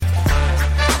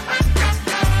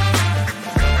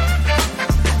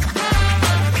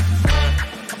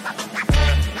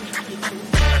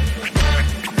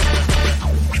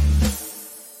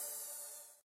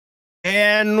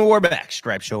we're back.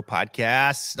 Stripe Show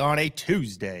podcast on a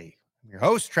Tuesday. I'm your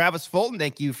host, Travis Fulton.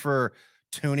 Thank you for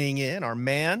tuning in. Our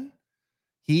man,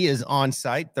 he is on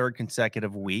site, third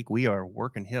consecutive week. We are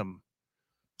working him.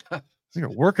 We are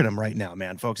working him right now,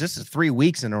 man, folks. This is 3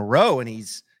 weeks in a row, and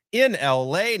he's in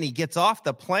LA, and he gets off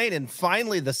the plane, and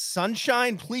finally the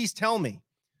sunshine. Please tell me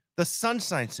the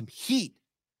sunshine, some heat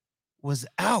was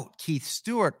out. Keith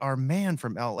Stewart, our man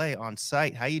from LA, on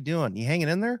site. How you doing? You hanging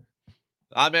in there?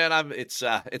 Man, it's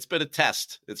been a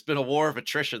test. It's been a war of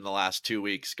attrition the last 2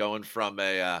 weeks, going from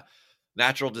a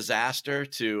natural disaster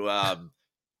to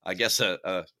I guess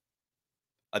a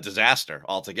disaster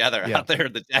altogether out there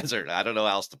in the desert. I don't know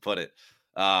how else to put it.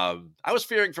 I was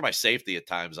fearing for my safety at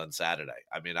times on Saturday.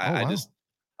 I mean,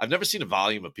 I've never seen a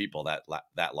volume of people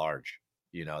that large.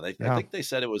 You know, I think they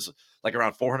said it was like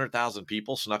around 400,000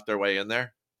 people snuck their way in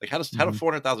there. Like how do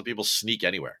 400,000 people sneak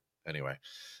anywhere? Anyway,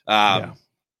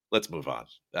 let's move on.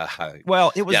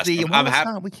 Well, it was I'm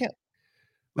happy. We can't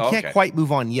quite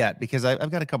move on yet because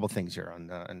I've got a couple things here in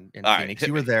Phoenix. Right,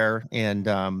 you were there,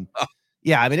 and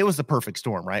yeah, I mean, it was the perfect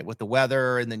storm, right? With the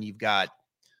weather, and then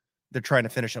they're trying to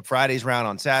finish up Friday's round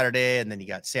on Saturday, and then you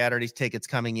got Saturday's tickets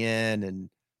coming in, and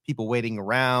people waiting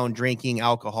around, drinking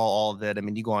alcohol, all of it. I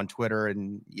mean, you go on Twitter,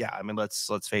 and I mean, let's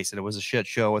face it, it was a shit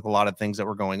show with a lot of things that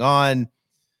were going on.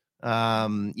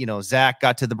 Zach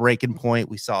got to the breaking point.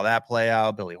 We saw that play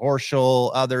out. Billy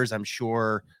Horschel, others, I'm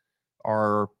sure,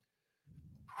 are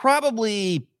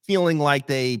probably feeling like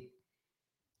they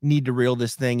need to reel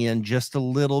this thing in just a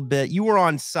little bit. You were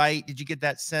on site. Did you get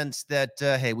that sense that,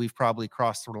 hey, we've probably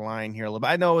crossed the line here a little bit?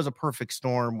 I know it was a perfect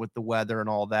storm with the weather and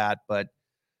all that, but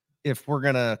if we're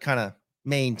going to kind of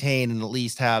maintain and at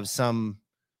least have some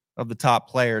of the top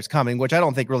players coming, which I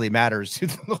don't think really matters to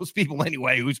those people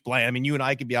anyway, who's playing. I mean, you and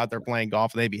I could be out there playing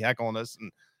golf and they'd be heckling us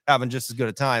and having just as good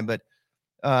a time. But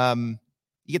you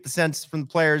get the sense from the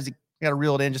players, you got to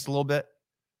reel it in just a little bit.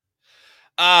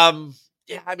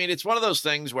 Yeah, I mean, it's one of those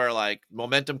things where like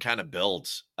momentum kind of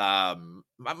builds.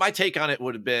 My take on it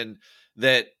would have been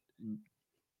that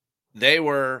they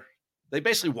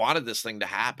basically wanted this thing to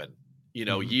happen,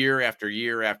 year after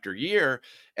year after year.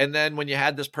 And then when you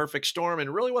had this perfect storm, and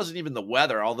it really wasn't even the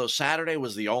weather, although Saturday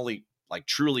was the only like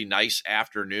truly nice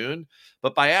afternoon,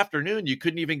 but by afternoon, you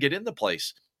couldn't even get in the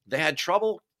place. They had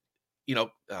trouble,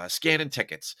 scanning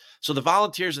tickets. So the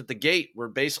volunteers at the gate were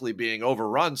basically being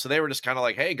overrun. So they were just kind of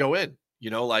like, hey, go in,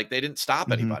 like they didn't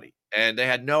stop anybody. And they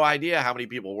had no idea how many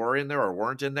people were in there or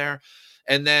weren't in there.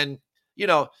 And then,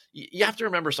 you have to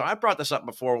remember, so I brought this up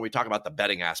before when we talk about the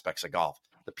betting aspects of golf.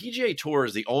 The PGA Tour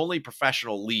is the only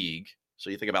professional league. So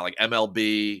you think about like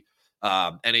MLB,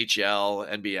 NHL,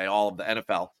 NBA, all of the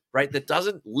NFL, right? That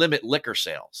doesn't limit liquor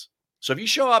sales. So if you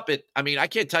show up I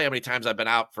can't tell you how many times I've been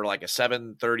out for like a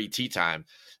 7:30 tee time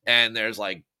and there's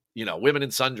like, women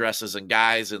in sundresses and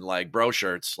guys in like bro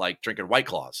shirts, like drinking White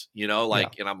Claws, and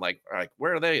I'm like, all right,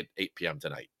 where are they at 8 p.m.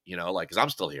 tonight? Cause I'm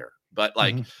still here, but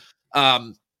like,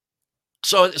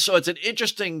 so it's an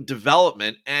interesting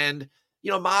development and,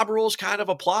 mob rules kind of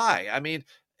apply. I mean,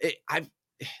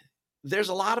 there's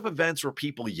a lot of events where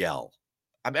people yell.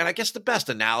 I mean, I guess the best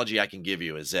analogy I can give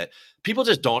you is that people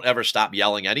just don't ever stop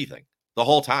yelling anything the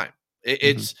whole time.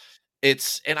 And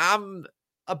I'm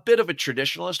a bit of a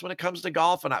traditionalist when it comes to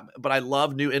golf, but I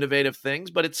love new innovative things.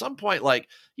 But at some point, like,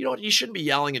 you shouldn't be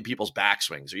yelling in people's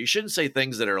backswings, or you shouldn't say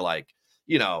things that are like,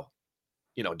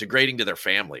 degrading to their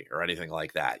family or anything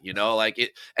like that, like it.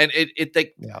 And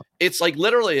it's like,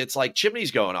 literally, it's like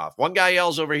chimneys going off. One guy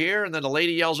yells over here and then a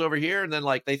lady yells over here. And then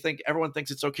like, everyone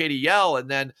thinks it's okay to yell. And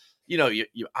then,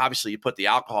 you obviously you put the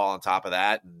alcohol on top of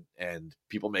that and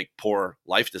people make poor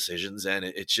life decisions. And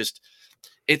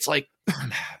it's like,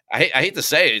 I hate to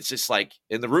say it, it's just like,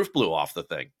 and the roof blew off the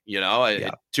thing,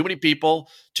 too many people,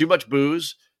 too much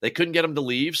booze. They couldn't get them to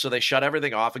leave. So they shut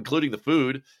everything off, including the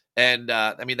food. And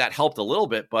that helped a little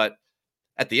bit, but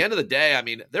at the end of the day, I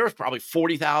mean, there was probably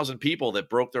 40,000 people that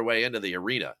broke their way into the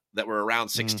arena that were around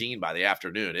 16 by the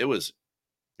afternoon. It was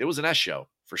an S show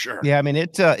for sure. Yeah. I mean,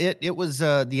 it was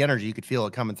the energy. You could feel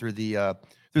it coming through the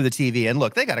TV, and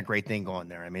look, they got a great thing going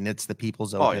there. I mean, it's the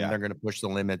People's Open. They're going to push the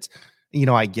limits.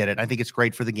 I get it. I think it's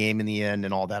great for the game in the end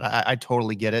and all that. I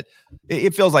totally get it.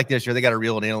 It feels like this year they got to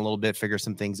reel it in a little bit, figure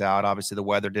some things out. Obviously the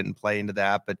weather didn't play into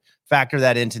that, but factor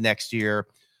that into next year.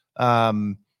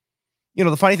 The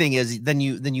funny thing is then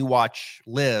you watch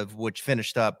Live, which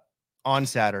finished up on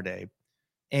Saturday,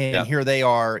 and here they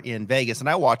are in Vegas. And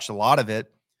I watched a lot of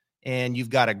it, and you've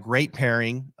got a great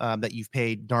pairing that you've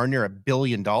paid darn near $1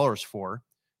 billion for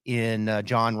in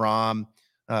John Rahm,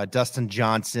 Dustin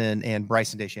Johnson, and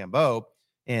Bryson DeChambeau.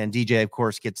 And DJ, of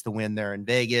course, gets the win there in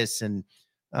Vegas. And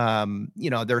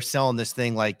they're selling this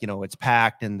thing like, it's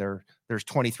packed and there's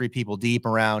 23 people deep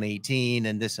around 18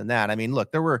 and this and that. I mean,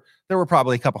 look, there were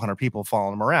probably a couple hundred people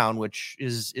following them around, which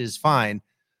is fine.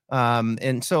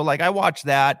 And so like I watched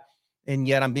that, and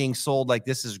yet I'm being sold like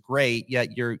this is great.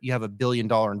 Yet you have $1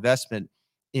 billion investment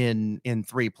in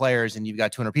 3 players, and you've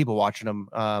got 200 people watching them,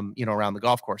 around the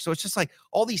golf course. So it's just like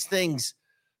all these things.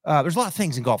 There's a lot of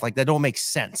things in golf like that don't make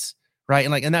sense. Right.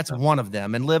 And that's one of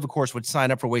them. And Liv, of course, would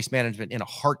sign up for Waste Management in a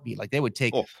heartbeat. Like they would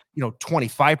take,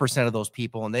 25% of those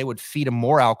people and they would feed them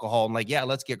more alcohol and like, yeah,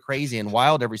 let's get crazy and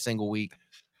wild every single week.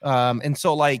 And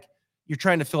so like you're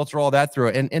trying to filter all that through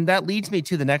it. And that leads me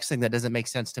to the next thing that doesn't make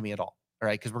sense to me at all. All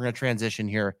right. Because we're going to transition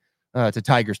here to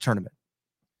Tiger's tournament.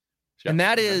 Sure. And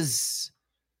that is,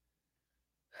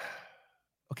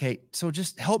 okay. So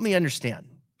just help me understand.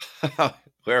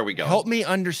 Where are we going? Help me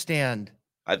understand.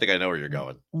 I think I know where you're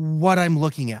going. What I'm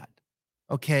looking at,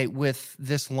 okay, with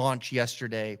this launch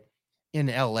yesterday in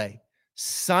LA.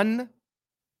 Sun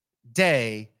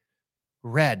Day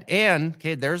Red. And,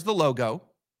 okay, there's the logo.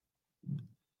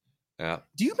 Yeah.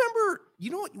 Do you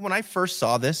remember, when I first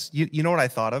saw this, you know what I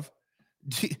thought of?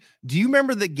 Do you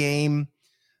remember the game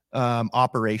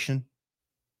Operation?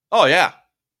 Oh, yeah.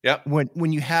 Yep.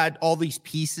 When you had all these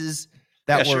pieces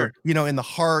that were, sure, in the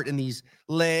heart and these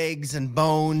legs and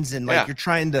bones and like you're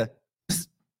trying to,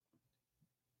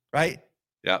 right?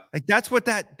 Yeah. Like that's what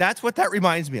that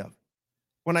reminds me of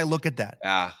when I look at that,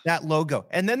 that logo.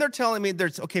 And then they're telling me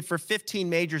for 15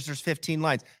 majors, there's 15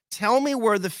 lines. Tell me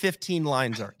where the 15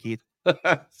 lines are, Keith.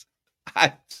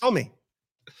 Tell me.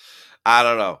 I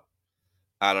don't know.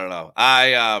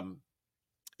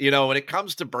 When it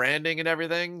comes to branding and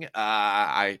everything,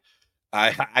 I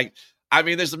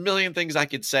mean, there's a million things I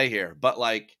could say here, but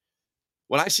like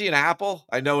when I see an apple,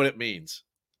 I know what it means.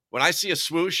 When I see a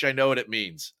swoosh, I know what it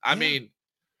means. I mean,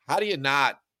 how do you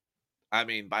not,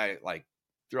 by like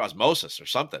through osmosis or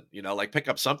something, like pick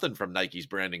up something from Nike's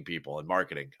branding people and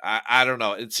marketing. I don't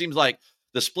know. It seems like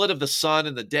the split of the sun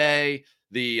and the day,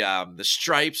 the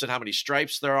stripes and how many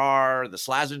stripes there are, the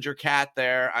Slazenger cat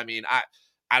there. I mean,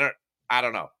 I don't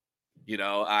know.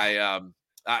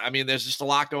 I mean, there's just a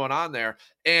lot going on there.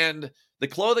 And the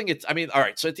clothing, all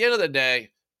right. So at the end of the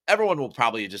day, everyone will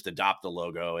probably just adopt the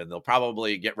logo and they'll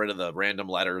probably get rid of the random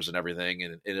letters and everything.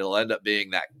 And it'll end up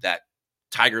being that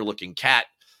tiger looking cat,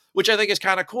 which I think is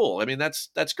kind of cool. I mean, that's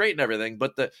great and everything,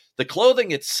 but the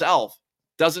clothing itself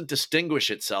doesn't distinguish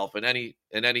itself in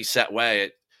any set way.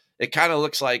 It kind of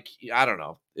looks like, I don't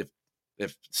know,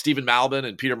 if Stephen Malbon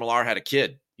and Peter Millar had a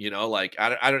kid, like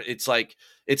it's like,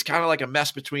 it's kind of like a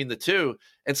mess between the two.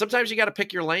 And sometimes you got to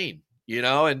pick your lane,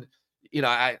 and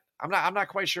I'm not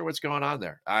quite sure what's going on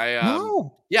there. I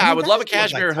would love a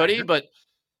cashmere hoodie, but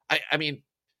I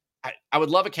would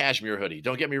love a cashmere hoodie.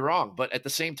 Don't get me wrong. But at the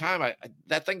same time,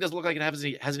 that thing doesn't look like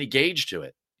it has any gauge to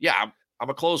it. Yeah. I'm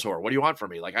a clothes whore. What do you want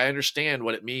from me? Like, I understand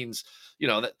what it means.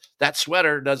 That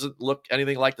sweater doesn't look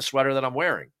anything like the sweater that I'm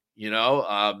wearing,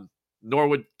 nor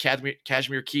would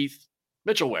Cashmere Keith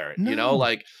Mitchell wear it, and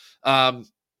like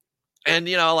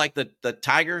the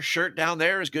Tiger shirt down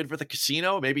there is good for the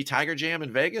casino, maybe Tiger Jam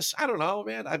in Vegas. I don't know,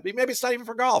 man. Maybe it's not even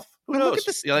for golf. Who knows?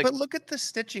 But look at the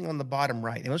stitching on the bottom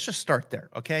right. And let's just start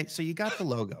there. Okay. So you got the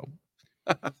logo.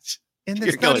 And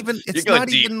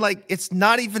it's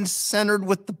not even centered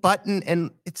with the button,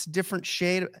 and it's different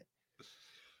shade.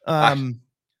 I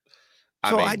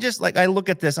look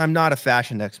at this. I'm not a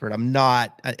fashion expert. I'm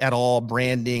not at all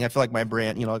branding. I feel like my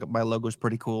brand, my logo is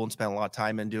pretty cool and spent a lot of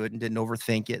time into it and didn't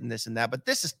overthink it and this and that. But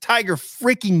this is Tiger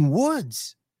freaking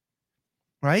Woods,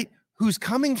 right? Who's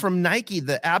coming from Nike,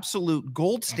 the absolute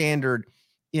gold standard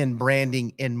in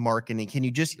branding and marketing. Can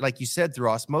you just, like you said, through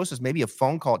osmosis, maybe a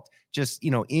phone call, just,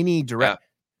 any direct,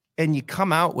 and you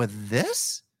come out with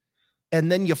this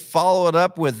and then you follow it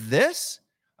up with this.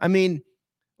 I mean,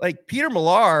 like Peter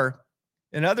Millar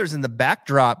and others in the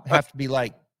backdrop have to be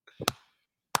like,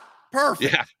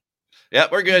 perfect. Yeah,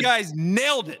 we're good. You guys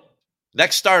nailed it.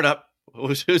 Next startup.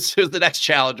 Who's the next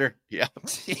challenger? Yeah.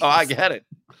 Oh, I get it.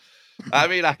 I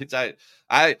mean,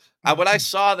 I when I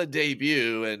saw the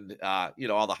debut and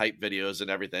all the hype videos and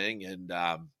everything, and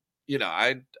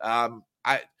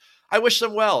I wish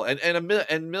them well,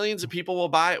 and millions of people will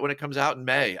buy it when it comes out in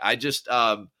May.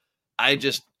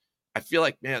 I feel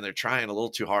like, man, they're trying a little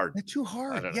too hard. They're too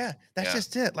hard. Yeah, that's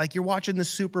just it. Like you're watching the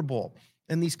Super Bowl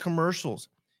and these commercials,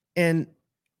 and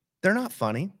they're not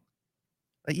funny.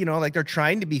 Like they're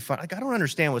trying to be fun. Like I don't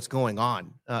understand what's going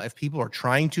on. If people are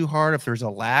trying too hard, if there's a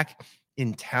lack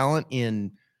in talent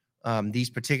in these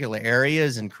particular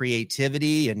areas and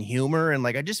creativity and humor, and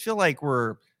like I just feel like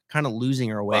we're kind of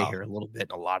losing our way Wow. here a little bit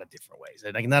in a lot of different ways.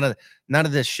 And like none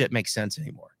of this shit makes sense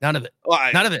anymore. None of it. Well,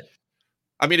 None of it.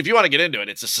 I mean, if you want to get into it,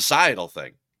 it's a societal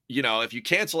thing. You know, if you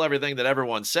cancel everything that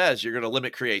everyone says, you're going to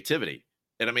limit creativity.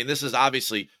 And I mean, this is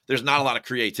obviously, there's not a lot of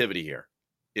creativity here.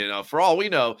 You know, for all we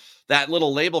know, that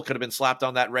little label could have been slapped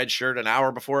on that red shirt an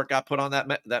hour before it got put on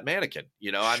that mannequin.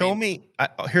 You know,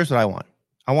 Here's what I want.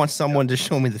 I want someone to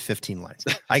show me the 15 lines.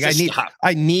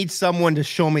 I need someone to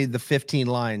show me the 15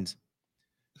 lines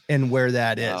and where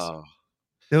that is. Oh,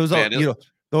 Those are, you know,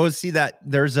 those see that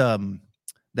there's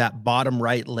that bottom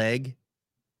right leg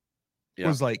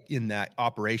was like in that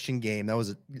operation game. That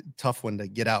was a tough one to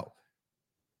get out.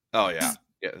 Oh yeah.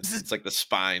 Yeah. It's like the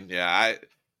spine. Yeah.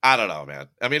 I don't know, man.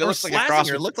 I mean, it looks like a cross.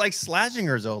 It looked like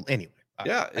Slazinger's old. Anyway,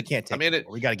 yeah, I can't take.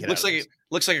 We got to get.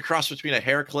 Looks like a cross between a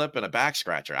hair clip and a back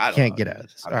scratcher. I can't get out of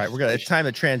this. All right, it's time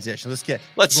to transition. Let's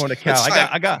going to Cal.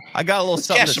 I got a little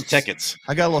something. Cash some tickets.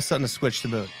 I got a little something to switch the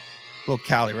mood. A little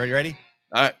Cali. Ready?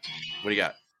 All right. What do you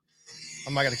got?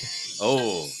 I'm not gonna.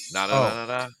 Oh,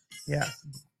 no. Yeah.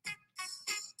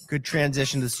 Good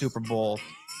transition to the Super Bowl.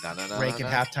 Ranking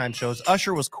halftime shows.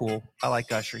 Usher was cool. I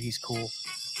like Usher. He's cool.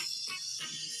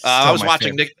 I was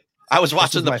watching the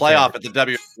playoff at the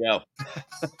WMPO.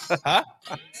 Huh?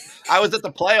 I was at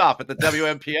the playoff at the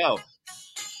WMPO.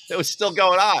 It was still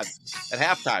going on at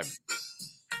halftime.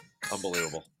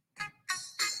 Unbelievable.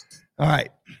 All right.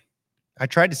 I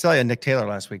tried to sell you Nick Taylor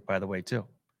last week, by the way, too.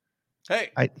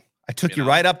 Hey. I took you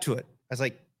right up to it. I was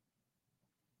like,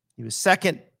 he was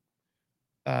second.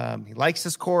 He likes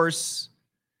this course.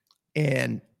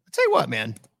 And I'll tell you what, man.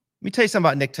 Let me tell you something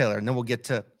about Nick Taylor, and then we'll get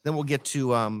to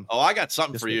I got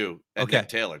something for you and Nick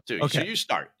Taylor too. Okay. So you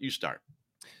start.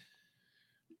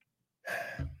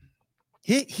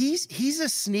 He's a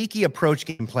sneaky approach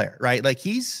game player, right? Like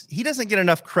he doesn't get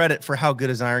enough credit for how good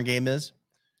his iron game is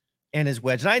and his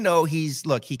wedge. And I know he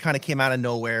kind of came out of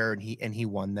nowhere and he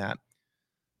won that.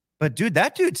 But dude,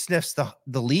 that dude sniffs the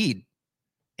lead.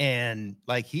 And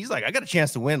like he's like, I got a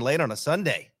chance to win late on a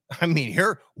Sunday. I mean,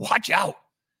 watch out.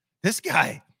 This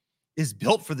guy is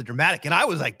built for the dramatic. And I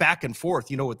was like back and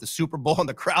forth, with the Super Bowl, and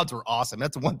the crowds were awesome.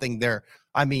 That's one thing there.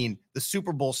 I mean, the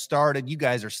Super Bowl started. You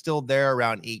guys are still there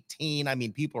around 18. I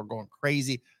mean, people are going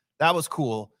crazy. That was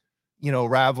cool,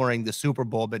 rivaling the Super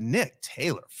Bowl. But Nick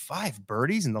Taylor, 5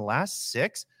 birdies in the last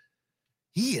 6.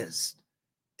 He's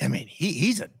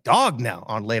a dog now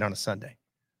late on a Sunday.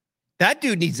 That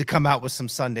dude needs to come out with some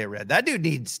Sunday red. That dude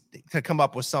needs to come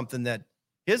up with something that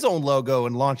his own logo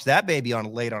and launch that baby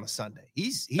late on a Sunday.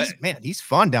 He's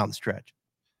fun down the stretch.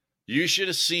 You should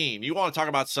have seen, you want to talk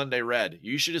about Sunday red.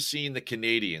 You should have seen the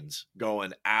Canadians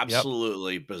going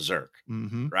absolutely berserk,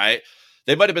 right?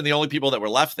 They might've been the only people that were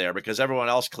left there because everyone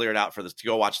else cleared out to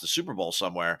go watch the Super Bowl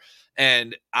somewhere.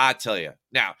 And I tell you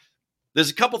now,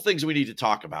 there's a couple things we need to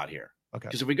talk about here. Okay.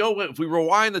 Because if we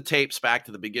rewind the tapes back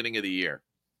to the beginning of the year,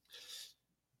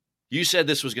 you said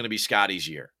this was going to be Scotty's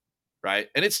year. Right.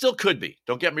 And it still could be.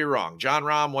 Don't get me wrong. John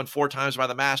Rahm won 4 times by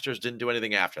the Masters, didn't do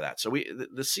anything after that. So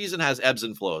the season has ebbs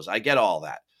and flows. I get all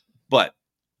that. But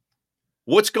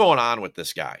what's going on with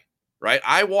this guy? Right.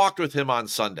 I walked with him on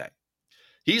Sunday.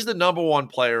 He's the number 1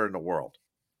 player in the world.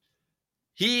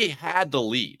 He had the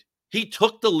lead. He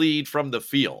took the lead from the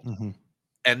field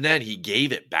and then he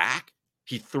gave it back.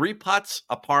 He 3 putts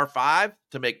a par 5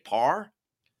 to make par.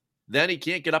 Then he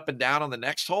can't get up and down on the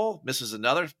next hole, misses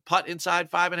another putt inside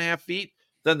 5.5 feet.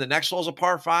 Then the next hole's a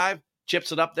par 5,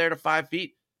 chips it up there to 5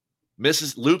 feet,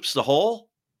 loops the hole.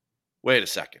 Wait a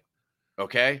second.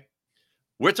 Okay.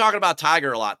 We're talking about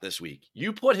Tiger a lot this week.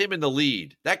 You put him in the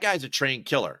lead. That guy's a trained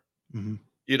killer. When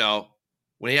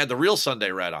he had the real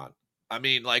Sunday red on. I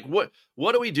mean, like, what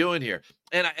are we doing here?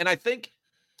 And I think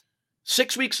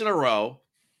 6 weeks in a row,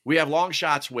 we have long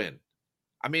shots win.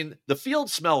 I mean, the field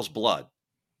smells blood.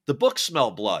 The books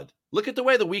smell blood. Look at the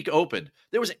way the week opened.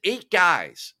 There was 8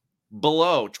 guys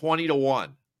below 20-1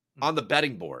 on the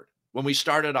betting board when we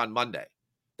started on Monday.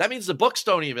 That means the books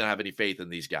don't even have any faith in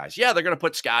these guys. Yeah, they're going to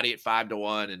put Scotty at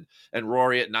 5-1 and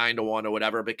Rory at 9-1 or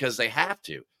whatever because they have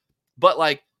to. But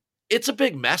like, it's a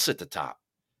big mess at the top.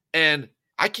 And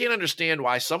I can't understand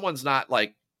why someone's not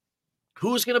like,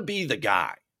 who's going to be the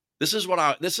guy? This is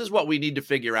what we need to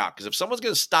figure out. Because if someone's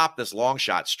going to stop this long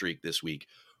shot streak this week,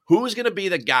 who's going to be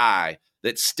the guy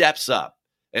that steps up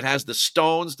and has the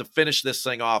stones to finish this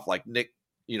thing off like Nick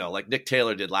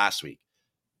Taylor did last week?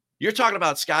 You're talking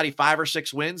about Scotty 5 or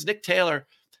 6 wins. Nick Taylor,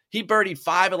 he birdied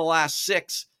 5 of the last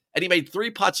 6, and he made 3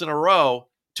 putts in a row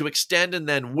to extend and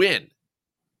then win.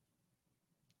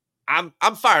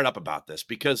 I'm fired up about this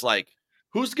because, like,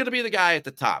 who's going to be the guy at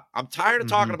the top? I'm tired of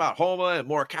talking about Homa and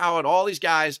Morikawa and all these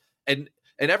guys, and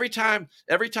And every time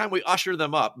we usher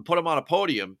them up and put them on a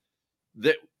podium,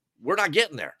 that we're not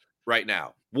getting there right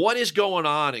now. What is going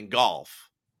on in golf?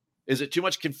 Is it too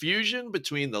much confusion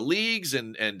between the leagues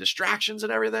and distractions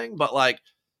and everything? But like,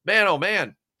 man, oh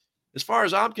man, as far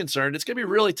as I'm concerned, it's going to be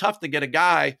really tough to get a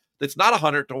guy that's not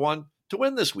 100-1 to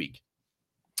win this week.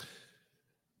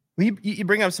 You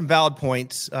bring up some valid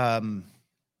points. Let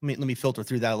me filter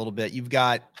through that a little bit. You've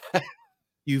got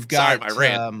Sorry, my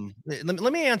rant.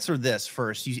 Let me answer this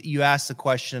first. You asked the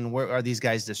question, where are these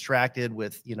guys distracted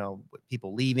with, with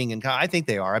people leaving? And I think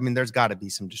they are. I mean, there's got to be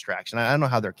some distraction. I don't know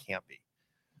how there can't be.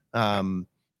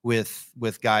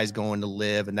 With guys going to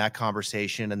live and that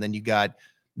conversation. And then you got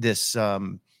this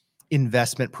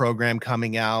investment program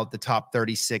coming out. The top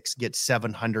 36 get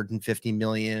 750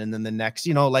 million. And then the next,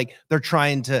 they're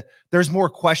trying to, there's more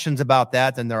questions about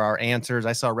that than there are answers.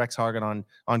 I saw Rex Hargan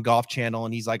on Golf Channel,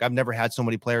 and he's like, I've never had so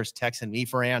many players texting me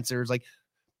for answers. Like,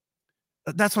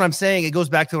 that's what I'm saying. It goes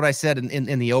back to what I said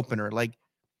in the opener. Like,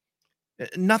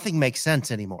 nothing makes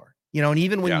sense anymore, and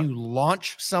even when you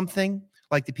launch something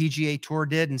like the PGA Tour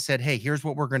did and said, hey, here's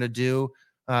what we're going to do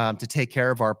to take care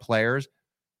of our players.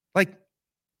 Like,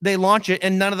 they launch it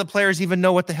and none of the players even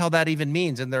know what the hell that even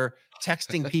means. And they're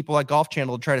texting people at Golf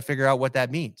Channel to try to figure out what that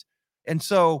means. And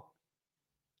so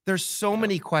there's so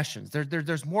many questions.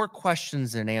 There's more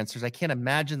questions than answers. I can't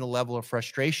imagine the level of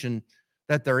frustration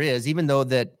that there is, even though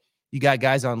that you got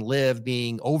guys on live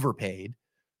being overpaid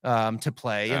to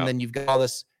play. And then you've got all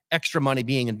this extra money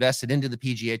being invested into the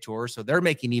PGA Tour. So they're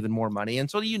making even more money. And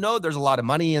so, there's a lot of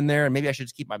money in there, and maybe I should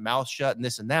just keep my mouth shut and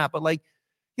this and that. But like,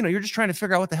 you're just trying to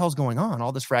figure out what the hell's going on,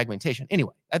 all this fragmentation.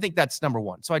 Anyway, I think that's number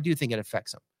one. So I do think it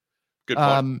affects him. Good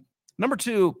point. Number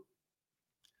two,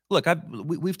 look,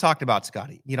 we've talked about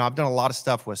Scotty. I've done a lot of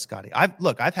stuff with Scotty.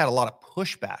 I've had a lot of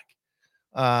pushback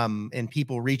and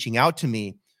people reaching out to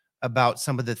me about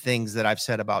some of the things that I've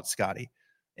said about Scotty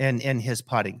and his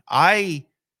putting. I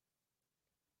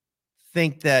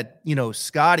think that,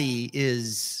 Scotty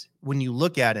is, when you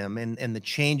look at him and the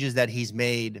changes that he's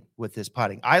made with his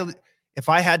putting, if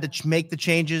I had to make the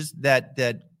changes that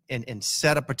and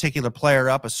set a particular player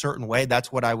up a certain way,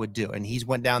 that's what I would do. And he's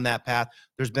went down that path.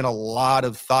 There's been a lot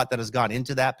of thought that has gone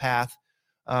into that path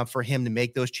for him to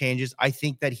make those changes. I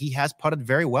think that he has putted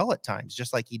very well at times,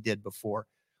 just like he did before.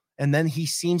 And then he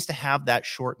seems to have that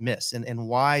short miss. And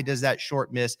why does that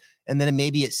short miss? And then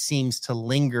maybe it seems to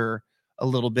linger a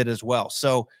little bit as well.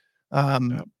 So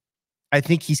I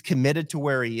think he's committed to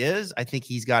where he is. I think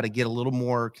he's got to get a little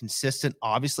more consistent,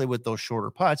 obviously, with those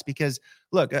shorter putts, because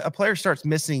look, a player starts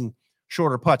missing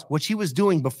shorter putts, which he was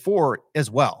doing before as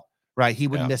well, right? He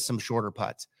would miss some shorter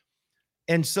putts.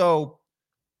 And so,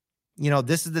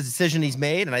 this is the decision he's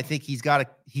made. And I think he's got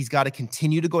to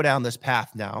continue to go down this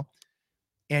path now.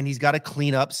 And he's got to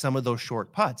clean up some of those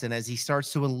short putts. And as he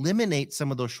starts to eliminate some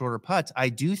of those shorter putts, I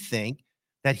do think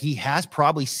that he has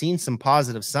probably seen some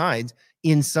positive signs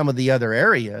in some of the other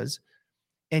areas,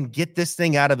 and get this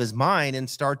thing out of his mind and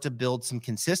start to build some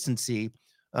consistency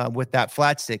with that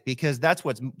flat stick, because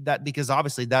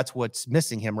obviously that's what's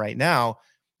missing him right now.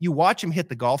 You watch him hit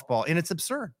the golf ball and it's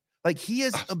absurd. Like, he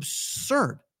is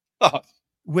absurd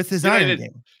with his iron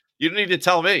game. You don't need to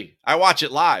tell me. I watch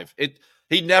it live.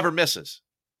 He never misses.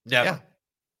 Never.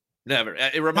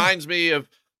 It reminds me of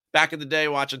back in the day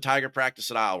watching Tiger practice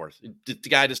at Isleworth. The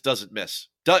guy just doesn't miss.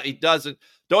 He doesn't.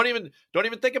 Don't even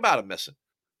think about him missing.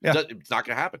 It's not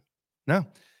going to happen. No,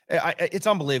 it's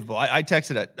unbelievable. I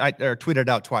texted it, or tweeted it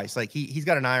out twice. Like, he's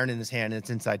got an iron in his hand and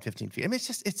it's inside 15 feet. I mean,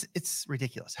 it's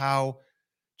ridiculous how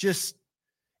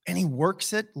and he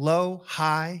works it low,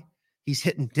 high. He's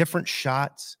hitting different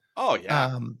shots. Oh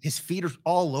yeah. His feet are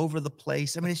all over the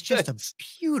place. I mean, it's just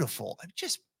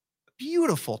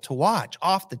beautiful to watch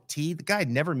off the tee. The guy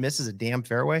never misses a damn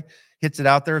fairway, hits it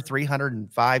out there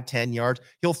 310 yards.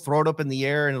 He'll throw it up in the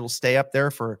air and it'll stay up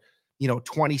there for,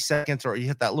 20 seconds, or you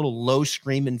hit that little low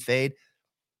scream and fade.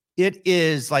 It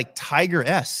is like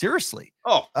Tiger-esque, seriously.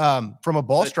 From a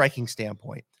ball striking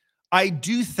standpoint. I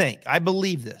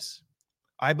believe this,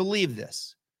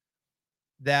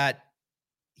 that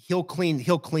he'll clean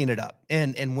it up.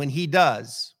 And when he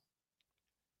does,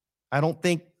 I don't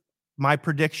think my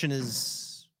prediction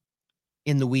is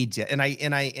in the weeds yet. And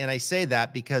I say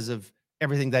that because of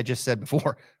everything that I just said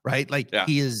before, right? Like,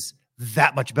 he is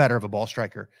that much better of a ball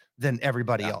striker than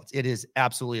everybody else. It is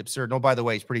absolutely absurd. Oh, by the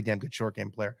way, he's a pretty damn good short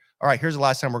game player. All right, here's the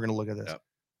last time we're going to look at this.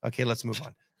 Okay, let's move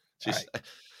on. All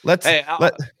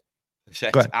right.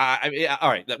 Go ahead. All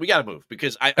right, we got to move,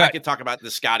 because I can talk about the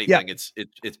Scotty thing.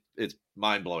 It's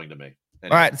mind blowing to me.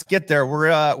 Anyway. All right, let's get there.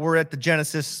 We're at the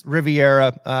Genesis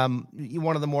Riviera,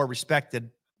 one of the more respected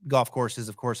golf courses,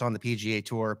 of course, on the PGA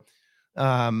Tour.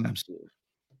 Absolutely.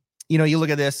 You look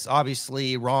at this,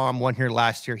 obviously, Rahm won here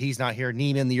last year. He's not here.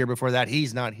 Neiman the year before that,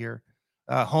 he's not here.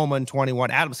 Homan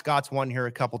 21. Adam Scott's won here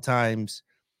a couple times.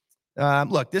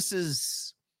 Look, this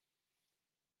is,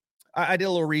 I did a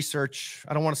little research.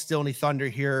 I don't want to steal any thunder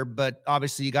here, but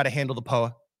obviously you got to handle the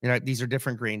POA. These are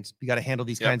different greens. You got to handle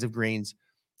these kinds of greens.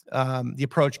 The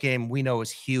approach game we know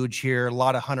is huge here. A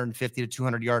lot of 150 to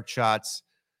 200 yard shots.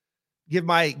 Give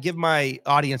my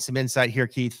audience some insight here,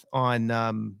 Keith,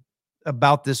 on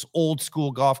about this old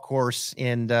school golf course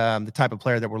and the type of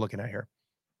player that we're looking at here.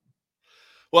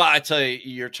 Well, I tell you,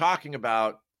 you're talking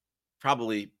about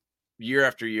probably year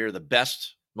after year, the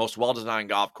best, most well-designed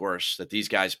golf course that these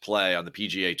guys play on the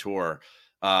PGA Tour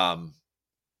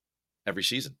every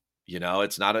season.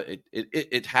 It's not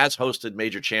it has hosted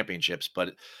major championships,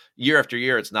 but year after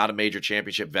year, it's not a major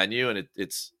championship venue. And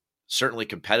it's certainly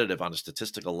competitive on a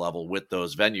statistical level with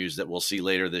those venues that we'll see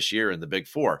later this year in the Big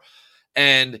Four.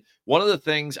 And one of the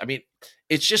things,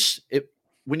 it's just,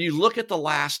 when you look at the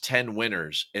last 10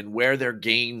 winners and where their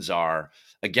gains are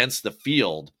against the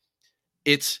field,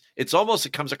 it's almost,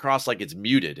 it comes across like it's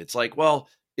muted. It's like, well,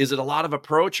 is it a lot of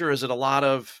approach or is it a lot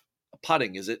of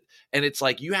putting? And it's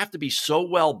like, you have to be so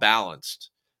well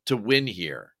balanced to win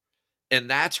here. And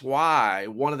that's why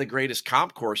one of the greatest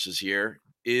comp courses here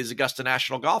is Augusta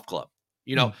National Golf Club.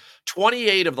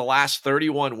 28 of the last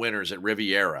 31 winners at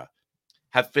Riviera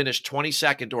have finished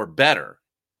 22nd or better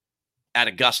at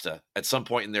Augusta at some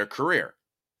point in their career.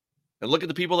 And look at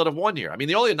the people that have won here.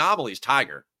 The only anomaly is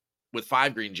Tiger with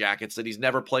 5 green jackets, that he's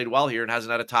never played well here and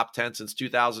hasn't had a top 10 since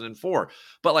 2004.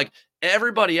 But like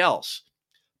everybody else,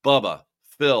 Bubba,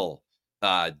 Phil,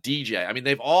 DJ,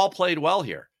 they've all played well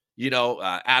here.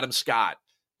 Adam Scott,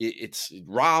 it's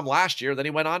Rahm last year, then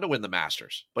he went on to win the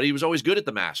Masters, but he was always good at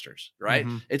the Masters, right?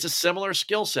 Mm-hmm. It's a similar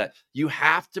skill set. You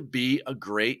have to be a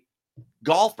great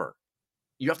golfer.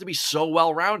 You have to be so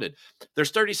well-rounded.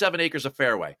 There's 37 acres of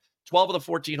fairway. 12 of the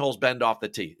 14 holes bend off the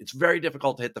tee. It's very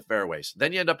difficult to hit the fairways.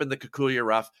 Then you end up in the Kikuyu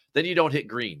rough. Then you don't hit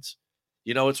greens.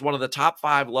 It's one of the top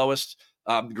 5 lowest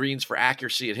greens for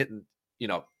accuracy at hitting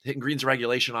greens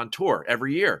regulation on tour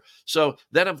every year. So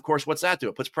then, of course, what's that do?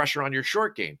 It puts pressure on your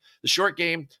short game. The short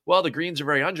game, well, the greens are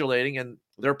very undulating and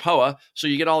they're POA. So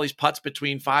you get all these putts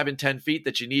between 5 and 10 feet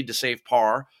that you need to save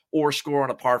par or score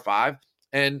on a par 5.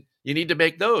 And you need to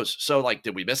make those. So like,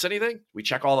 did we miss anything? We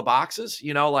check all the boxes,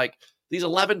 these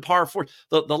 11 par 4,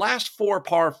 the last 4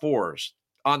 par 4s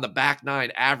on the back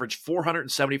 9 average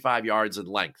 475 yards in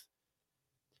length.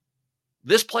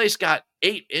 This place got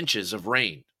 8 inches of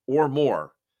rain or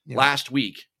more last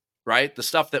week, right? The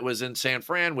stuff that was in San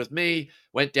Fran with me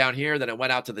went down here, then it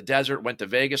went out to the desert, went to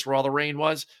Vegas where all the rain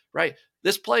was, right?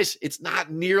 This place, it's not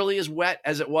nearly as wet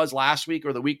as it was last week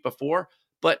or the week before,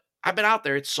 but I've been out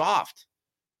there. It's soft,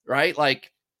 right?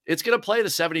 Like it's going to play the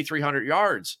 7,300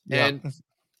 yards. Yeah. And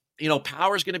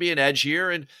power is going to be an edge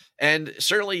here. And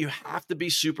certainly you have to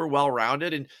be super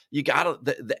well-rounded, and you got to,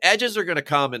 the edges are going to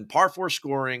come in par 4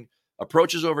 scoring,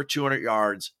 approaches over 200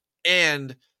 yards,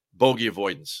 and bogey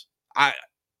avoidance.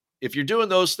 If you're doing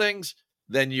those things,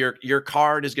 then your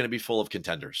card is going to be full of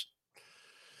contenders.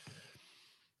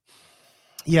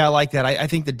 Yeah, I like that. I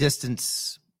think the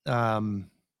distance, long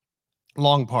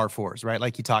par 4s, right?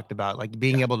 Like you talked about, like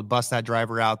being able to bust that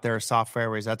driver out there, soft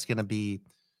fairways, that's going to be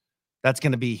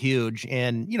huge.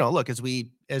 And, look, as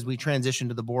we transition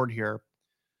to the board here,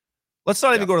 let's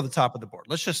not even go to the top of the board.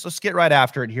 Let's get right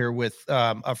after it here with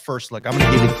a first look. I'm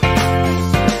going to give you.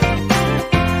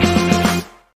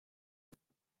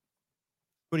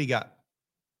 What do you got?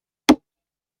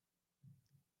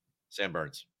 Sam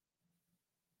Burns.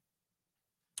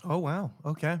 Oh, wow.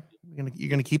 Okay. You're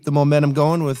gonna keep the momentum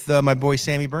going with my boy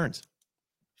Sammy Burns.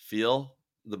 Feel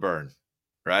the burn,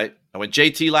 right? I went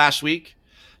JT last week.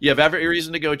 You have every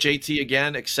reason to go JT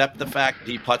again, except the fact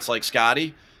he putts like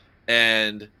Scotty,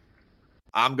 and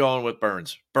I'm going with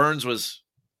Burns. Burns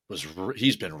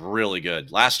he's been really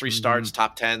good. Last 3 starts,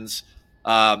 top 10s.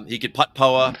 He could putt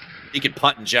POA. He could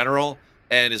putt in general.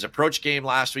 And his approach game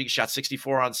last week, shot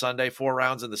 64 on Sunday, 4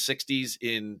 rounds in the 60s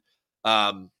in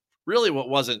really what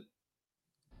wasn't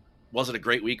a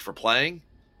great week for playing.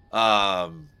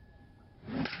 Talk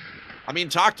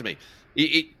to me.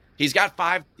 He's got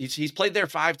 5. He's played there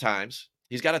 5 times.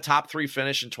 He's got a top 3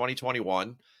 finish in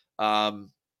 2021.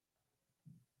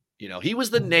 He was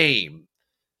the name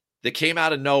that came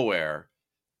out of nowhere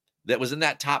that was in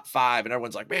that top 5, and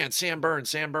everyone's like, man, Sam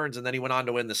Burns. And then he went on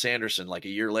to win the Sanderson like a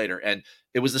year later. And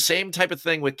it was the same type of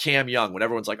thing with Cam Young, when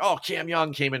everyone's like, oh, Cam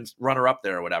Young came in runner up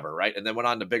there or whatever, right? And then went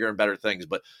on to bigger and better things.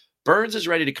 But Burns is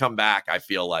ready to come back, I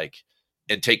feel like,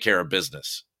 and take care of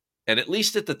business. And at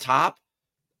least at the top,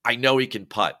 I know he can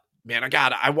putt. man,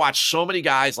 I watched so many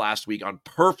guys last week on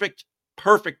perfect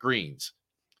greens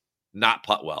not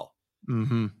putt well.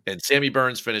 Mm-hmm. And Sammy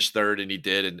Burns finished third, and he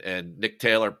did, and Nick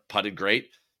Taylor putted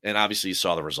great, and obviously you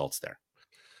saw the results there.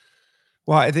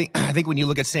 Well, I think when you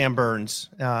look at Sam Burns,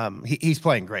 he's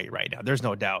playing great right now. There's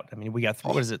no doubt. I mean, we got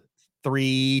what is it?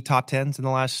 3 top 10s in the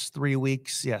last 3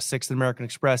 weeks. Yeah, 6th at American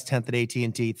Express, 10th at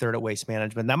AT&T, 3rd at Waste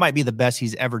Management. That might be the best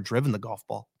he's ever driven the golf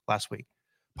ball last week.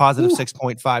 Positive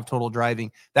 6.5 total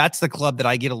driving. That's the club that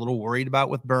I get a little worried about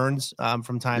with Burns.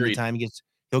 From time to time,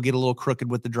 he'll get a little crooked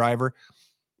with the driver,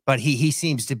 but he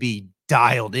seems to be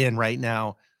dialed in right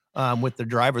now with the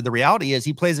driver. The reality is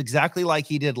he plays exactly like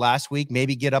he did last week.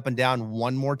 Maybe get up and down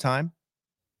one more time,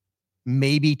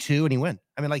 maybe 2, and he win.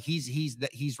 I mean, like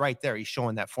he's right there. He's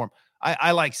showing that form.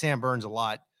 I like Sam Burns a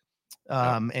lot,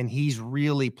 and he's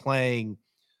really playing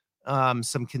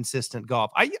some consistent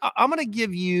golf. I'm going to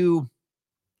give you.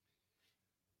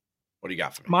 What do you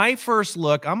got for me? My first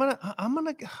look. I'm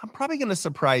probably going to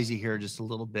surprise you here just a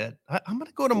little bit. I'm going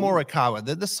to go to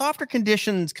Morikawa. The softer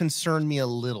conditions concern me a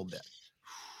little bit.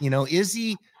 You know, is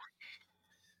he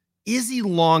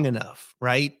long enough?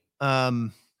 Right.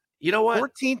 You know what?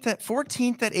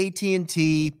 14th at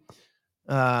AT&T.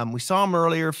 We saw him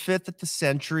earlier, 5th at the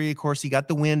Century. Of course, he got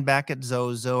the win back at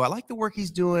Zozo. I like the work he's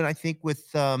doing. I think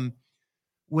with Blackburn,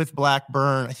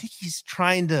 I think he's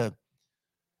trying to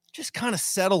just kind of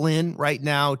settle in right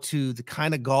now to the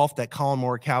kind of golf that Colin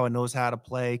Morikawa knows how to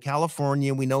play.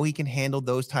 California, we know he can handle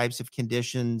those types of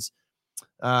conditions.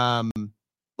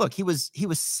 Look, he was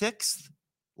 6th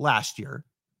last year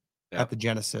at the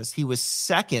Genesis. He was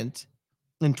 2nd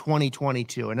in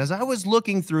 2022. And as I was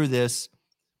looking through this,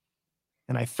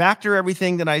 and I factor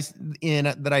everything that I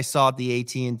saw at the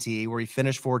AT&T where he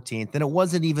finished 14th, and it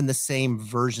wasn't even the same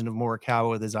version of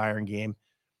Morikawa with his iron game.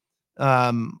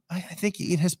 I think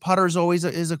his putter is always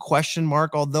is a question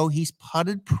mark, although he's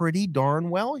putted pretty darn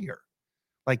well here.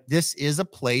 Like, this is a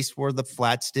place where the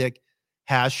flat stick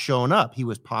has shown up. He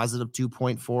was positive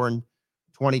 2.4 in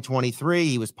 2023.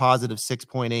 He was positive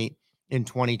 6.8 in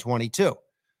 2022.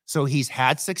 So he's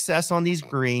had success on these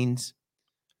greens.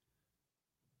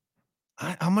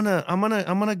 I'm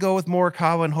gonna go with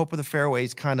Morikawa and hope the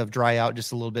fairways kind of dry out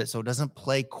just a little bit, so it doesn't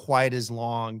play quite as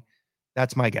long.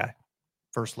 That's my guy.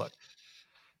 First look.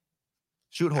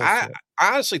 Shoot hole. I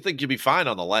honestly think you'd be fine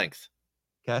on the length.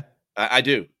 Okay. I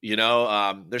do. You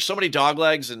know, there's so many dog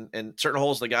legs and certain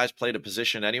holes the guys played a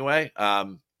position anyway.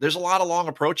 There's a lot of long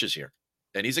approaches here,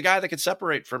 and he's a guy that can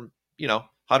separate from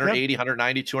 180,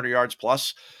 190, 200 yards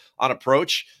plus on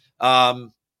approach.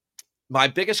 My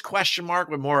biggest question mark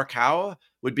with Morikawa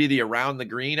would be the around the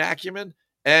green acumen,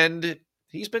 and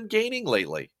he's been gaining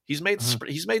lately. He's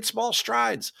made small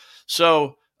strides.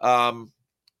 So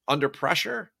under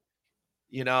pressure,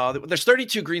 there's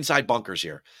 32 greenside bunkers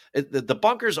here. The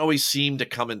bunkers always seem to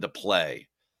come into play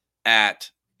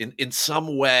in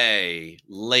some way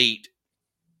late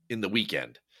in the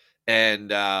weekend, and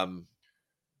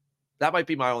that might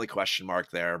be my only question mark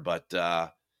there. But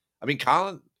I mean,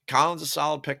 Colin's a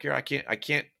solid pick here. I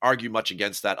can't argue much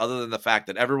against that, other than the fact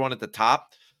that everyone at the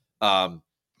top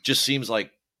just seems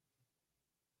like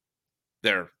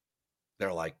they're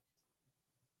like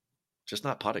just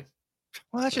not putting.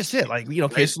 Well, that's just it. Like,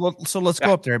 okay, so let's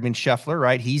go up there. I mean, Scheffler,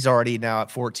 right? He's already now at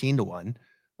 14-1.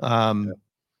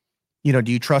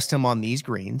 Do you trust him on these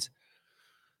greens?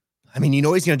 I mean, he's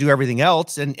going to do everything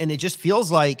else, and it just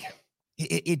feels like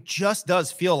it just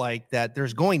does feel like that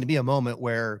there's going to be a moment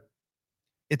where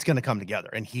it's going to come together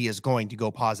and he is going to go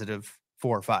positive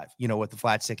 4 or 5, with the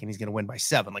flat stick, and he's going to win by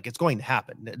 7. Like, it's going to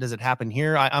happen. Does it happen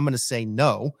here? I'm going to say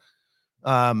no.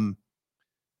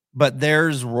 But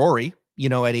there's Rory,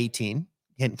 at 18.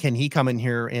 Can he come in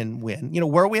here and win?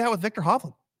 Where are we at with Victor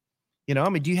Hovland? I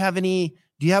mean, do you have any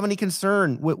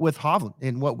concern with Hovland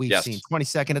in what we've seen?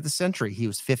 22nd at the Century. He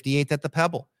was 58th at the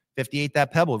Pebble. 58th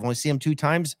at Pebble. We've only seen him 2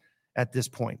 times at this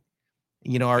point.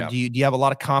 Do you have a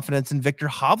lot of confidence in Victor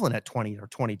Hovland at 20 or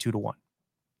 22-1?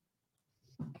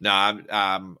 No,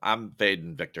 I'm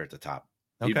fading Victor at the top.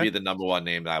 He'd Okay. be the number one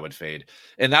name that I would fade.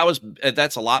 And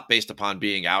that's a lot based upon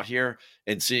being out here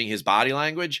and seeing his body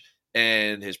language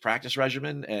and his practice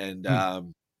regimen. And,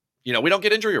 we don't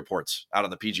get injury reports out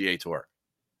on the PGA Tour,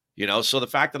 so the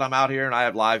fact that I'm out here and I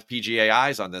have live PGA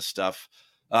eyes on this stuff,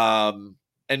 and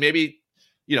maybe,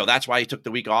 that's why he took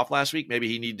the week off last week. Maybe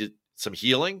he needed some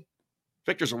healing.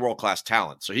 Victor's a world-class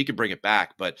talent, so he could bring it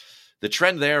back, but the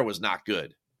trend there was not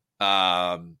good.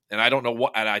 And I don't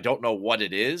know what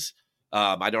it is.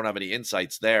 I don't have any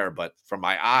insights there, but from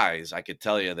my eyes, I could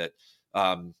tell you that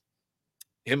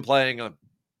him playing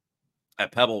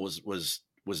at Pebble was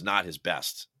not his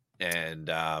best. And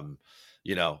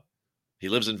he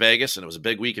lives in Vegas, and it was a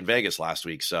big week in Vegas last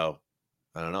week. So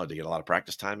I don't know. Did he get a lot of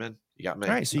practice time in? You got me.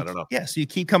 All right, so I don't know. Yeah, so you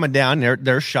keep coming down.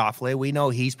 There's Schauffele. We know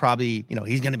he's probably,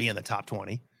 he's going to be in the top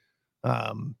 20,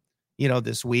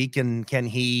 this week. And can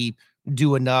he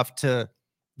do enough to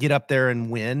get up there and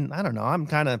win? I don't know. I'm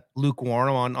kind of lukewarm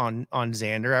on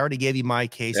Xander. I already gave you my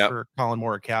case for Colin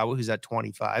Morikawa, who's at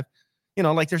 25.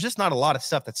 There's just not a lot of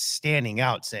stuff that's standing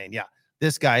out saying, yeah,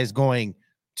 this guy is going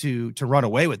to run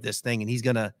away with this thing. And he's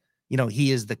going to,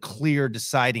 he is the clear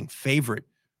deciding favorite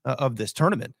of this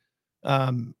tournament.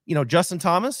 Justin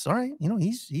Thomas, all right,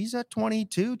 he's at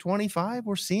 22, 25.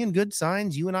 We're seeing good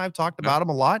signs. You and I have talked about him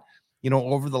a lot,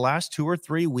 over the last 2 or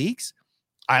 3 weeks.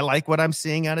 I like what I'm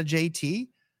seeing out of JT.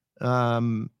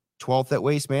 12th at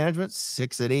Waste Management,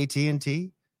 6th at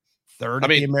AT&T, 3rd at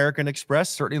the American Express,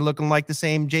 certainly looking like the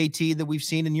same JT that we've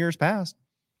seen in years past.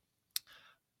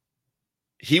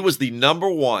 He was the number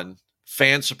 1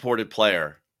 fan-supported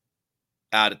player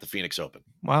out at the Phoenix Open.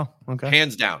 Wow. Okay.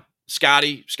 Hands down.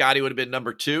 Scotty would have been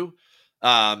number 2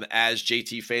 as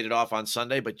JT faded off on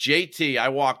Sunday. But JT, I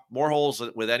walked more holes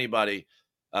with anybody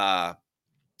than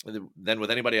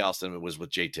with anybody else than it was with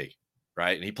JT,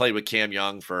 right? And he played with Cam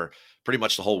Young for pretty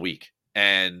much the whole week.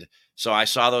 And so I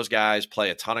saw those guys play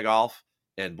a ton of golf,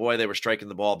 and boy, they were striking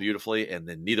the ball beautifully, and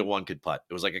then neither one could putt.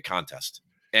 It was like a contest.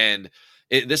 And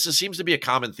seems to be a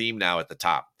common theme now at the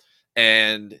top.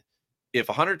 And if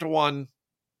 100-1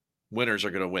 winners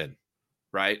are going to win,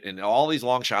 right, and all these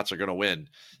long shots are going to win,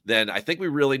 then I think we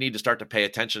really need to start to pay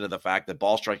attention to the fact that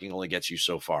ball striking only gets you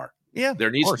so far. Yeah,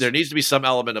 there needs to be some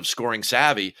element of scoring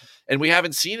savvy, and we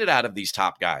haven't seen it out of these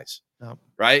top guys,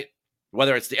 right?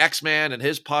 Whether it's the X-Man and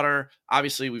his putter,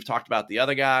 obviously we've talked about the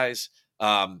other guys.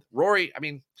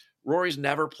 Rory's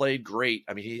never played great.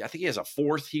 I think he has a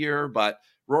 4th here, but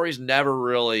Rory's never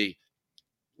really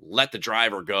let the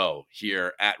driver go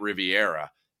here at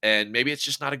Riviera. And maybe it's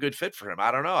just not a good fit for him.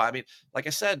 I don't know. Like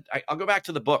I said, I'll go back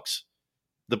to the books.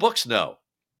 The books know,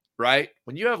 right?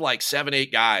 When you have like 7,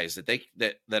 8 guys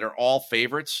that are all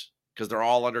favorites because they're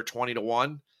all under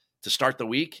 20-1 to start the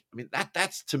week.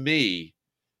 That's to me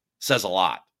says a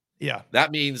lot. Yeah.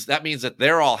 That means that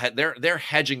they're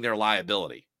hedging their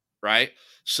liability, right?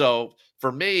 So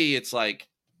for me, it's like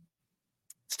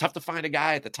it's tough to find a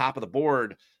guy at the top of the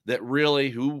board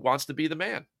who wants to be the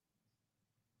man.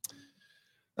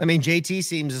 JT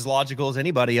seems as logical as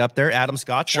anybody up there. Adam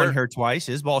Scott's won here twice.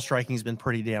 His ball striking has been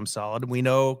pretty damn solid. We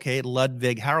know,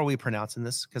 Ludwig. How are we pronouncing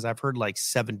this? Because I've heard like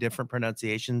 7 different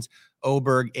pronunciations.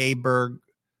 Oberg, Aberg,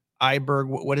 Iberg.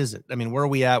 What is it? Where are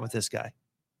we at with this guy?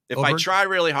 If Oberg? I try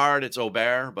really hard, it's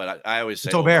Aubert, but I always say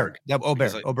it's Aubert. Yeah,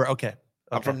 Aubert. Okay.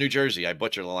 I'm from New Jersey. I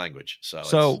butcher the language.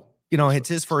 So it's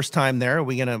his first time there.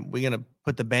 We're gonna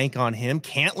put the bank on him.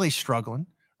 Cantley's struggling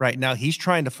right now. He's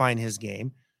trying to find his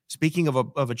game. Speaking of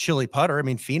a chilly putter,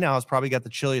 Finau has probably got the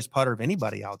chilliest putter of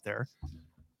anybody out there.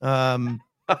 Jordan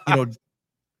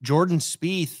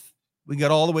Spieth, we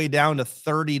got all the way down to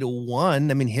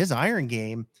 30-1. His iron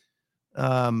game,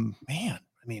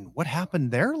 what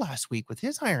happened there last week with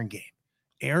his iron game?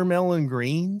 Airmail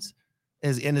greens,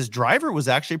 and his driver was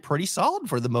actually pretty solid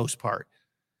for the most part.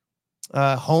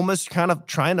 Homa's kind of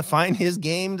trying to find his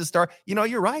game to start.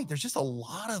 You're right. There's just a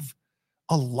lot of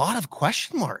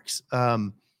question marks.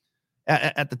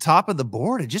 At the top of the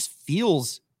board, it just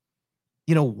feels,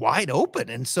 wide open.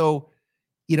 And so,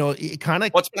 it kind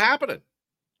of, what's been happening?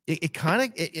 It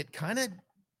kind of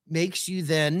makes you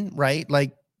then, right,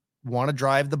 like want to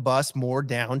drive the bus more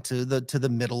down to the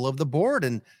middle of the board.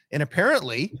 And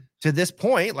apparently to this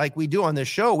point, like we do on this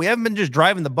show, we haven't been just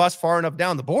driving the bus far enough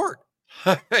down the board.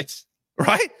 Right?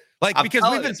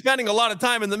 Because we've been spending a lot of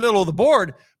time in the middle of the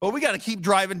board, but we got to keep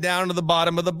driving down to the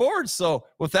bottom of the board. So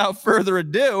without further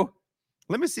ado,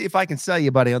 let me see if I can sell you,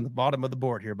 buddy, on the bottom of the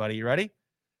board here, buddy. You ready?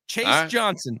 Chase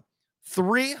Johnson,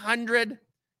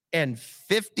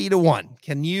 350-1.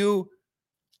 Can you?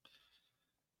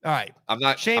 All right. I'm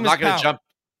not going to jump.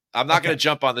 I'm not going to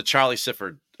jump on the Charlie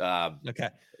Sifford. Seamus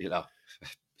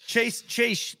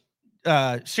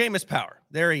Power.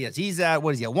 There he is. He's at,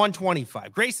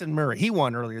 125. Grayson Murray. He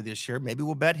won earlier this year. Maybe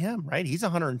we'll bet him, right? He's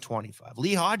 125.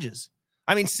 Lee Hodges.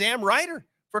 Sam Ryder,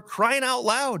 for crying out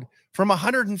loud, from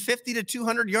 150 to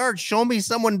 200 yards. Show me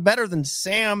someone better than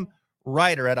Sam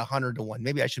Ryder at 100-1.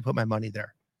 Maybe I should put my money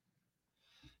there.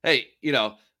 Hey,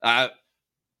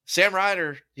 Sam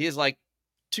Ryder, he has like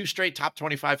 2 straight top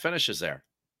 25 finishes there.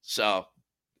 So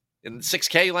in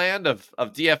 6K land of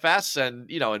DFS and,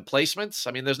 in placements,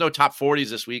 there's no top 40s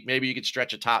this week. Maybe you could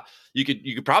stretch a top. You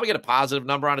could probably get a positive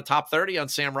number on a top 30 on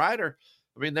Sam Ryder.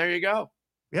 There you go.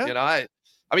 Yeah.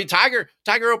 Tiger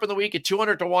opened the week at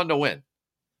 200-1 to win.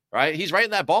 right? He's right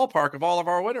in that ballpark of all of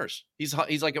our winners. He's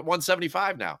like at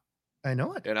 175 now. I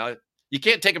know it. You know, you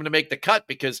can't take him to make the cut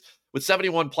because with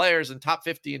 71 players and top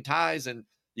 50 in ties, and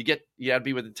you got to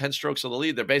be within 10 strokes of the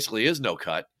lead, there basically is no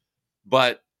cut.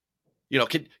 But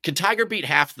can Tiger beat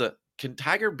half the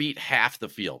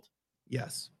field?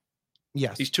 Yes.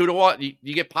 He's 2-1.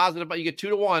 You get positive, but you get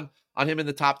 2-1 on him in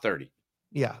the top 30.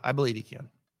 Yeah, I believe he can.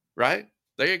 Right?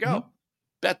 There you go. Mm-hmm.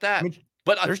 Bet that. I mean,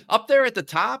 but up there at the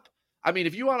top, I mean,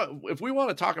 if we want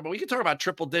to talk about, we can talk about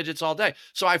triple digits all day.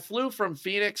 So I flew from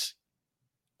Phoenix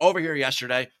over here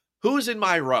yesterday. Who's in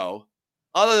my row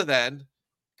other than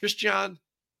Christian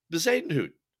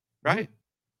Bezuidenhout, right? Mm-hmm.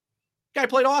 Guy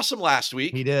played awesome last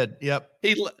week. He did. Yep.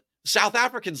 South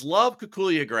Africans love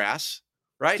Kikulia grass,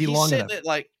 right? He's sitting enough? It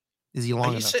like, is he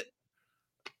long enough?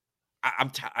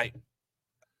 I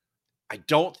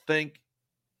don't think.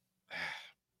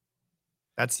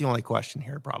 That's the only question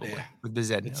here, probably with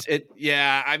Bezuidenhout.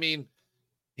 Yeah, I mean,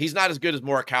 he's not as good as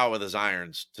Morikawa with his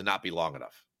irons to not be long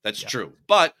enough. That's true.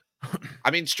 But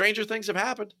I mean, stranger things have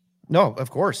happened. No, of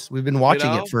course. We've been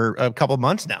watching it for a couple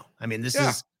months now. I mean, this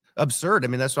is absurd. I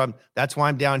mean, that's why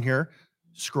I'm down here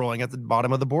scrolling at the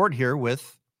bottom of the board here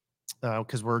with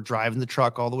because we're driving the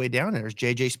truck all the way down. There's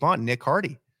JJ Spawn, Nick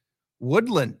Hardy,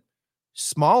 Woodland,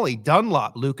 Smalley,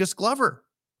 Dunlop, Lucas Glover.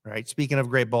 Right. Speaking of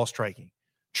great ball striking,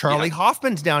 Charlie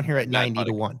Hoffman's down here at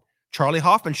 90-1. Charlie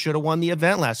Hoffman should have won the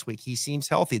event last week. He seems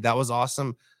healthy. That was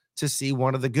awesome to see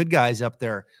one of the good guys up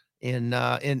there in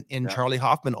Charlie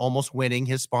Hoffman almost winning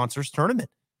his sponsors tournament.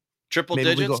 Triple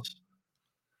digits.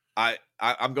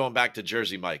 I'm going back to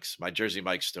Jersey Mike's, my Jersey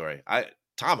Mike story.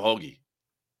 Tom Hoagie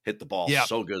hit the ball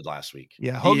so good last week.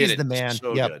 Yeah, Hoagie's the man.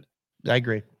 So good. I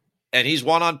agree. And he's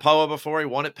won on POA before. He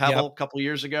won at Pebble a couple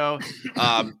years ago.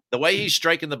 The way he's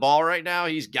striking the ball right now,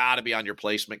 he's got to be on your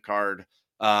placement card.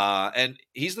 And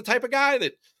he's the type of guy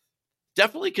that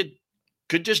definitely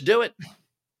could just do it.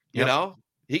 You know,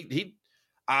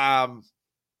 I'm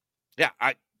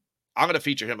going to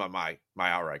feature him on my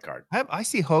outright card. I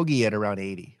see Hoagie at around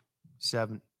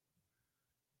 87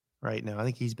 right now. I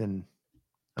think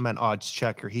I'm an odds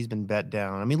checker. He's been bet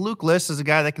down. I mean, Luke List is a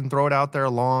guy that can throw it out there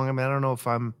long. I mean, I don't know if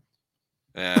I'm.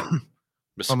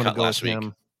 Missed a cut last week.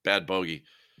 Bad bogey.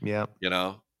 Yeah. You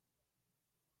know.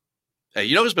 Hey,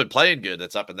 who's been playing good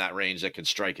that's up in that range that can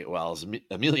strike it well is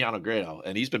Emiliano Gredo,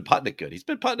 and he's been putting it good. He's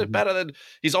been putting it better than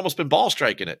he's almost been ball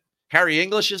striking it. Harry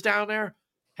English is down there.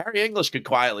 Harry English could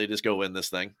quietly just go win this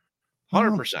thing.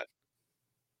 100%.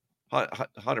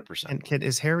 100%. And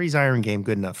is Harry's iron game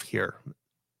good enough here?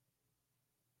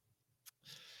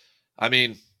 I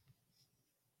mean,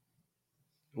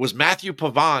 was Matthew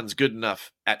Pavon's good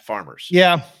enough at Farmers?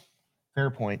 Yeah.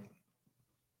 Fair point.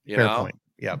 Fair point.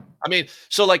 Yeah. I mean,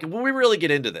 so like when we really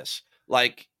get into this,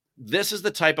 like this is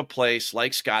the type of place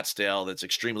like Scottsdale that's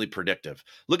extremely predictive.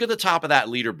 Look at the top of that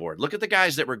leaderboard. Look at the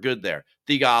guys that were good there.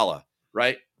 Thigala,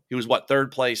 right? He was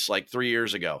third place like 3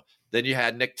 years ago. Then you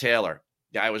had Nick Taylor.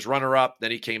 Guy was runner up.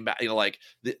 Then he came back. Like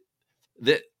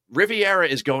the Riviera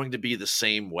is going to be the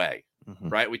same way,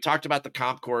 right? We talked about the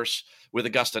comp course with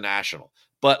Augusta National,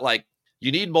 but like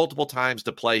you need multiple times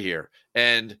to play here.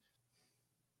 And,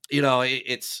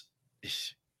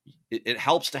 it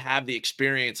helps to have the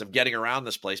experience of getting around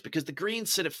this place because the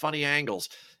greens sit at funny angles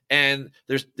and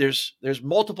there's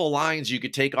multiple lines you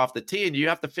could take off the tee and you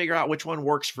have to figure out which one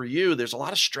works for you. There's a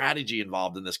lot of strategy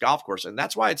involved in this golf course. And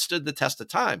that's why it stood the test of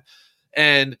time.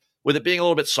 And with it being a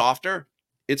little bit softer,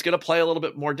 it's going to play a little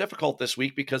bit more difficult this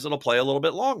week because it'll play a little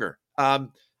bit longer. I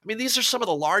mean, these are some of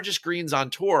the largest greens on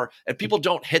tour and people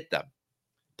don't hit them.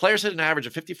 Players hit an average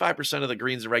of 55% of the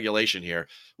greens in regulation here,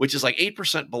 which is like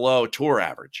 8% below tour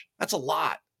average. That's a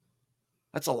lot.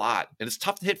 That's a lot. And it's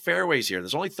tough to hit fairways here.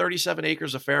 There's only 37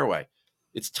 acres of fairway.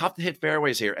 It's tough to hit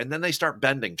fairways here. And then they start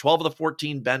bending. 12 of the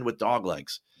 14 bend with dog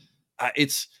legs.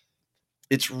 It's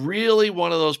really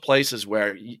one of those places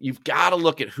where you've got to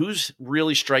look at who's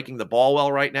really striking the ball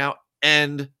well right now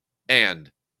and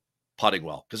putting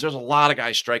well. Because there's a lot of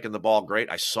guys striking the ball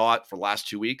great. I saw it for the last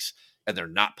 2 weeks. And they're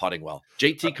not putting well.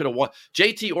 JT could have won.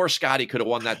 JT or Scotty could have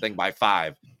won that thing by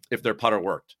 5 if their putter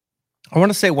worked. I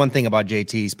want to say one thing about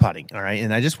JT's putting. All right.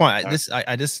 And I just want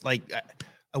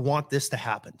I want this to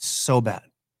happen so bad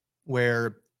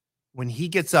where when he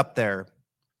gets up there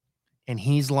and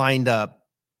he's lined up,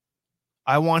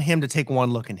 I want him to take one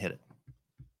look and hit it.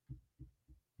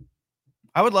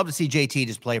 I would love to see JT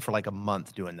just play for like a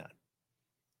month doing that.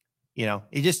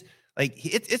 It just like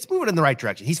it's moving in the right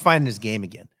direction. He's finding his game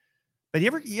again. But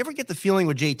you ever get the feeling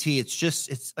with JT?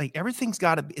 It's like everything's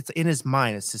got to be. It's in his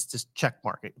mind. It's just check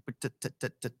mark it,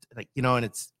 like and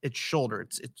it's shoulder,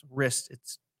 it's wrist,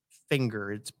 it's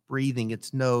finger, it's breathing,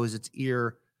 it's nose, it's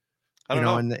ear. I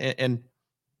don't know.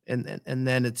 And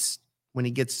then it's when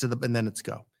he gets to and then it's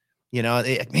go.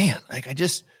 Man, like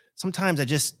sometimes I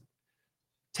just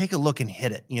take a look and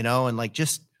hit it, and like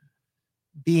just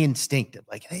be instinctive.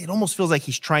 Like it almost feels like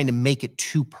he's trying to make it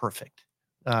too perfect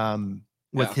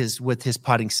with his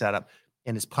putting setup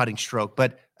and his putting stroke.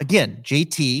 But again,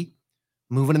 JT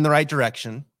moving in the right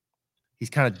direction. He's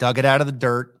kind of dug it out of the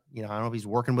dirt. I don't know if he's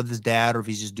working with his dad or if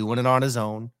he's just doing it on his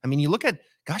own. I mean, you look at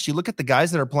the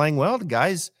guys that are playing well. The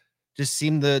guys just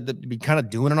seem to be kind of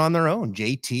doing it on their own.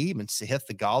 JT, and Sahith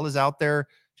Theegala is out there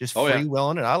just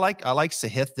freewheeling it. I like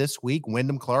Sahith this week.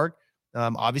 Wyndham Clark,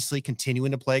 obviously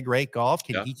continuing to play great golf.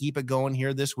 Can he keep it going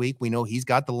here this week? We know he's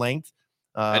got the length.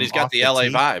 And he's got the LA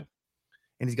vibe.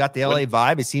 And he's got the LA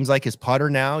vibe. It seems like his putter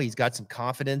now. He's got some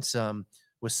confidence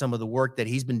with some of the work that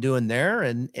he's been doing there.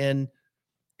 And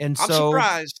I'm so,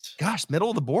 surprised. Gosh, middle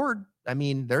of the board. I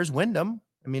mean, there's Wyndham.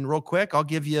 I mean, real quick, I'll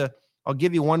give you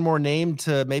one more name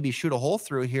to maybe shoot a hole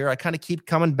through here. I kind of keep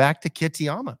coming back to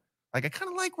Kitayama. Like I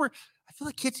kind of like I feel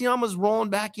like Kitayama's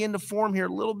rolling back into form here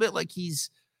a little bit. Like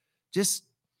he's just,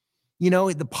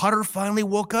 the putter finally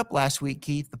woke up last week,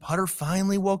 Keith. The putter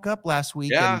finally woke up last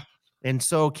week. Yeah. And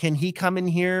so can he come in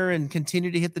here and continue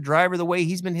to hit the driver the way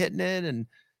he's been hitting it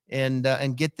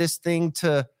and get this thing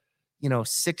to,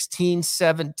 16,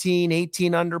 17,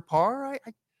 18 under par? I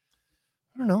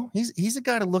don't know. He's a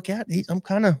guy to look at.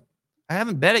 I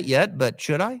haven't bet it yet, but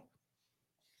should I?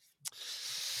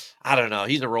 I don't know.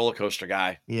 He's a roller coaster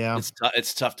guy. Yeah.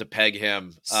 It's tough to peg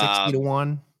him. 60 to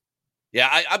 1.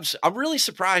 Yeah. I'm really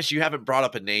surprised you haven't brought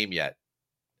up a name yet.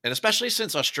 And especially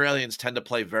since Australians tend to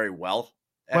play very well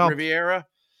at Riviera.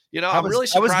 I'm really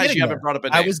surprised you haven't brought up a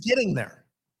name. I was getting there.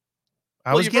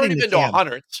 You've already been to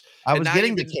 100s. I was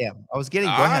getting to Cam.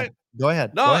 Go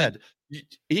ahead. No, go ahead.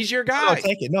 He's your guy. No,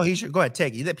 take it. No, go ahead.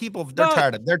 Take it. That people they're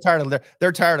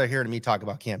tired of hearing me talk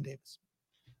about Cam Davis.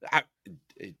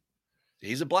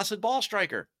 He's a blessed ball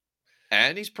striker,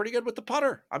 and he's pretty good with the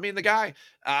putter. I mean, the guy,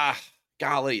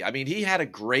 golly, I mean, he had a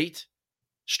great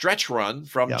stretch run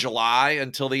from July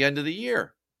until the end of the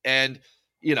year, and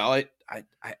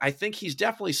I think he's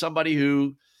definitely somebody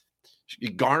who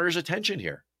garners attention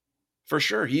here for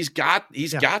sure. He's got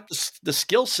the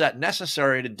skill set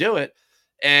necessary to do it.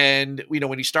 And,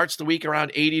 when he starts the week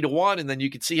around 80 to 1, and then you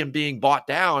can see him being bought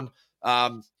down,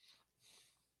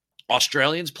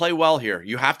 Australians play well here.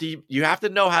 You have to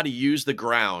know how to use the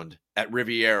ground at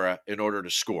Riviera in order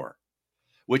to score,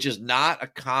 which is not a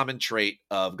common trait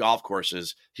of golf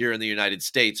courses here in the United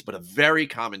States, but a very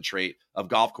common trait of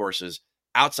golf courses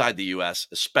outside the U.S.,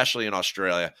 especially in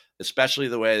Australia, especially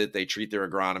the way that they treat their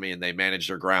agronomy and they manage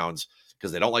their grounds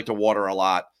because they don't like to water a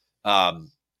lot.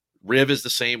 Riv is the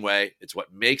same way. It's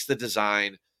what makes the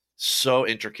design so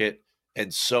intricate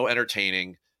and so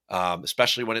entertaining,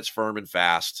 especially when it's firm and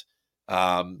fast.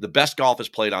 The best golf is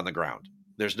played on the ground.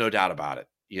 There's no doubt about it.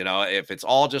 If it's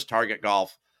all just target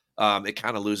golf, it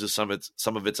kind of loses some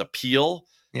of its appeal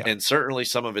and certainly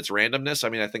some of its randomness. I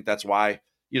mean, I think that's why,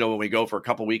 when we go for a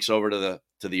couple weeks over to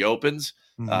the Opens,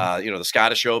 the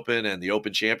Scottish Open and the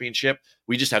Open Championship,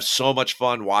 we just have so much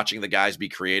fun watching the guys be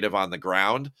creative on the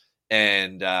ground.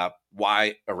 And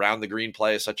why around the green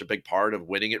play is such a big part of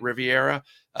winning at Riviera.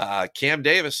 Cam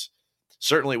Davis,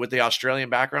 certainly with the Australian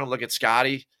background. Look at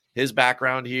Scotty, his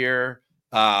background here.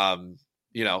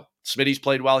 Smitty's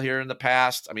played well here in the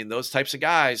past. I mean, those types of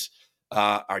guys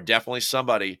are definitely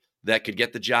somebody that could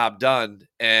get the job done.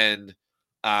 And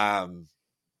I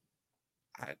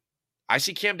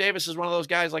see Cam Davis as one of those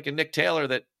guys like a Nick Taylor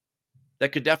that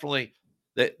could definitely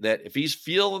that if he's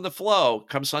feeling the flow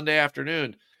come Sunday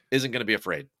afternoon, isn't going to be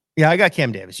afraid. Yeah, I got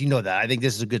Cam Davis. You know that. I think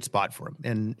this is a good spot for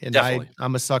him. And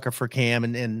I'm a sucker for Cam.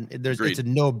 And it's a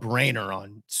no-brainer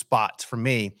on spots for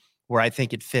me where I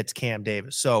think it fits Cam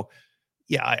Davis. So,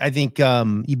 yeah, I think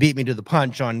you beat me to the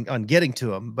punch on getting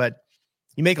to him. But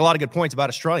you make a lot of good points about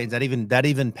Australians. That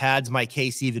even pads my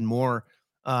case even more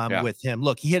with him.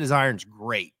 Look, he hit his irons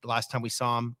great the last time we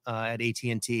saw him at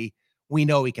AT&T. We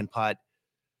know he can putt.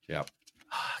 Yeah.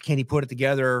 Can he put it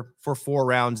together for 4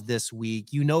 rounds this week?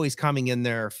 He's coming in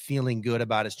there feeling good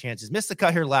about his chances. Missed the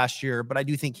cut here last year, but I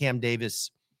do think Cam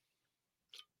Davis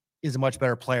is a much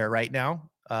better player right now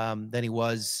than he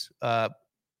was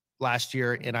last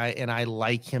year. And I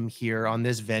like him here on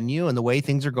this venue and the way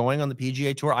things are going on the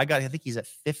PGA Tour. I think he's at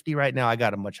 50 right now. I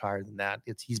got him much higher than that.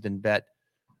 He's been bet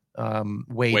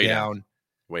way down.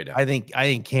 Way down. I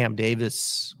think Cam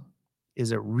Davis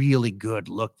is a really good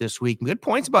look this week. Good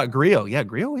points about Grillo. Yeah,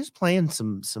 Grillo is playing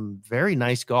some very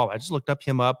nice golf. I just looked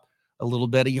him up a little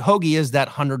bit. Hoagie is that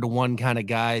 100 to 1 kind of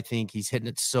guy. I think he's hitting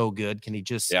it so good. Can he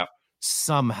just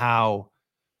somehow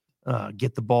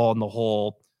get the ball in the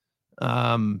hole?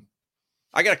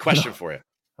 I got a question for you.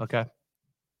 Okay.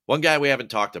 One guy we haven't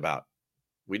talked about.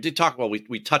 We did talk, well,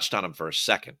 we touched on him for a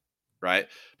second, right?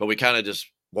 But we kind of just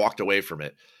walked away from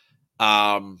it.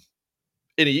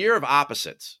 In a year of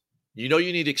opposites, you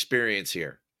need experience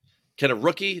here. Can a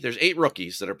rookie, there's 8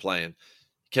 rookies that are playing,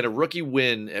 can a rookie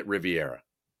win at Riviera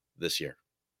this year?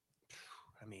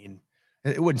 I mean,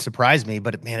 it wouldn't surprise me,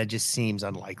 but man, it just seems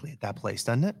unlikely at that place,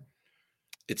 doesn't it?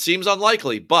 It seems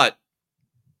unlikely, but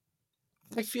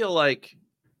I feel like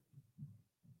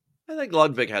I think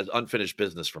Ludwig has unfinished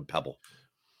business from Pebble.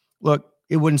 Look,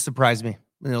 it wouldn't surprise me.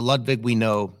 Ludwig, we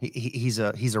know he's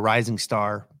a rising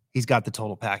star. He's got the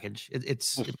total package.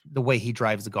 It's the way he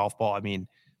drives the golf ball. I mean,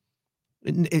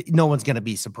 no one's going to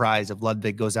be surprised if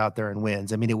Ludwig goes out there and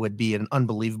wins. I mean, it would be an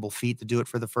unbelievable feat to do it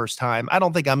for the first time. I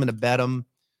don't think I'm going to bet him.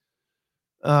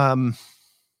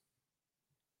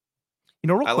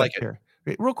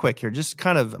 Real quick here, just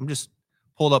kind of, I'm just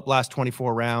pulled up last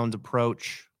 24 rounds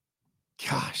approach.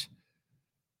 Gosh,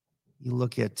 you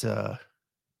look at, there's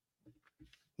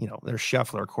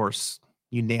Scheffler, of course,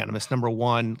 unanimous. Number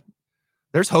 1,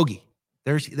 there's Hoagie.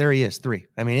 There he is, 3.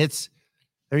 I mean,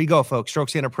 there you go, folks.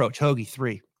 Strokes and approach. Hoagie,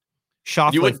 3.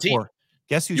 Schauffele, 4.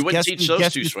 Guess who's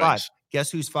 5?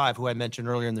 Guess who's 5? Who I mentioned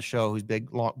earlier in the show, who's big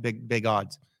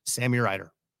odds. Sammy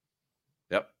Ryder.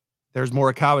 Yep. There's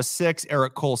Morikawa, 6.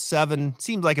 Eric Cole, 7.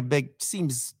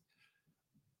 Seems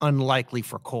unlikely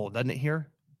for Cole, doesn't it? Here.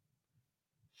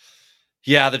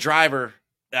 Yeah, the driver.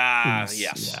 Yes.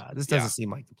 Yeah, this doesn't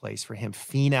seem like the place for him.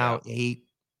 Finau, 8.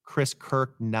 Chris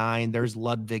Kirk, 9. There's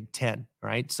Ludwig, 10.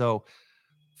 Right. So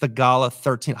Thigala,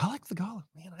 13. I like Thigala,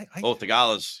 man.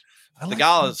 Thigala's.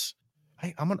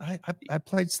 I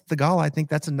played Thigala. I think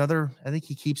that's another. I think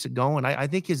he keeps it going. I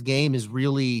think his game is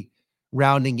really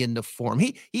rounding into form.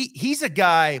 He's a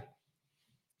guy.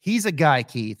 He's a guy,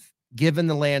 Keith. Given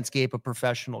the landscape of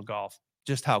professional golf,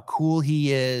 just how cool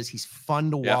he is. He's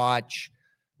fun to watch.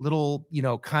 Little,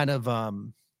 kind of a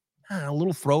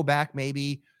little throwback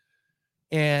maybe.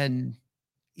 And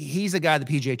he's a guy the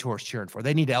PGA Tour is cheering for.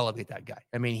 They need to elevate that guy.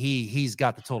 I mean, he's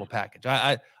got the total package.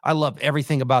 I love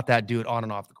everything about that dude on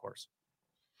and off the course.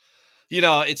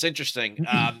 It's interesting.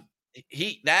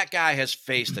 That guy has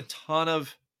faced a ton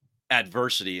of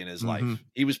adversity in his life.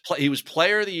 He was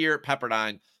player of the year at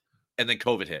Pepperdine, and then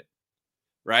COVID hit,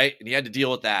 right? And he had to deal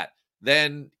with that.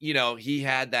 Then, he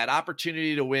had that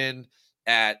opportunity to win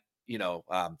at,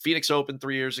 Phoenix Open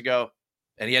 3 years ago,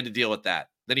 and he had to deal with that.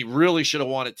 Then he really should have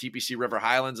won at TPC River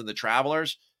Highlands and the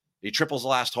Travelers. He triples the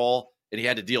last hole, and he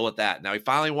had to deal with that. Now he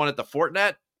finally won at the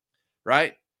Fortinet,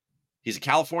 right? He's a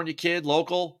California kid,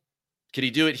 local. Can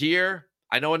he do it here?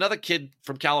 I know another kid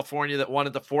from California that won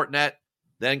at the Fortinet,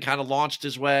 then kind of launched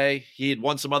his way. He had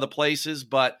won some other places,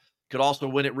 but could also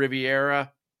win at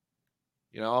Riviera.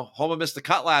 Homa missed the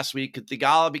cut last week. Could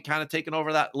Thigala be kind of taking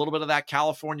over that, a little bit of that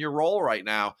California role right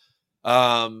now?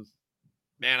 Man,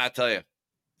 I tell you,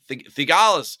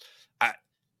 Thigala's,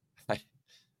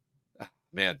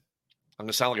 man, I'm going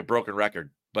to sound like a broken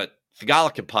record, but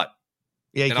Thigala can putt.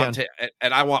 Yeah, he can.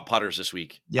 And I want putters this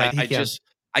week. Yeah,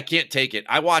 I can't take it.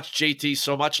 I watched JT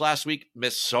so much last week,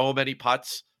 missed so many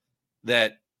putts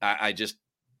that I just,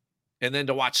 and then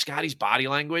to watch Scotty's body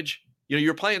language, you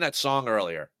were playing that song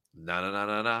earlier.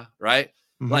 Na, right?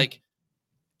 Mm-hmm. Like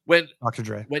when Dr.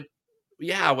 Dre. When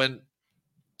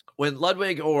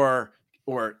Ludwig or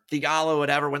Thigala,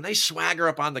 whatever, when they swagger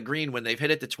up on the green, when they've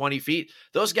hit it to 20 feet,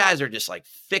 those guys are just like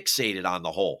fixated on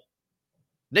the hole.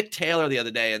 Nick Taylor the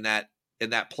other day in that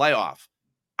playoff,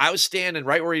 I was standing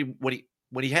right where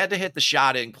when he had to hit the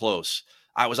shot in close.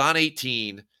 I was on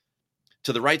 18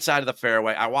 to the right side of the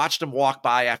fairway. I watched him walk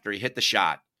by after he hit the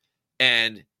shot,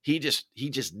 and he just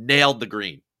nailed the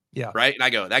green. Yeah. Right. And I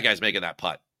go, that guy's making that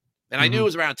putt. And I knew it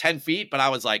was around 10 feet, but I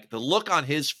was like, the look on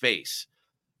his face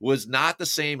was not the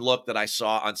same look that I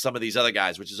saw on some of these other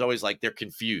guys, which is always like they're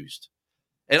confused.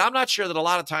 And I'm not sure that a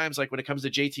lot of times, like when it comes to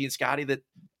JT and Scotty, that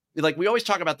like we always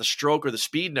talk about the stroke or the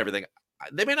speed and everything.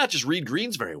 They may not just read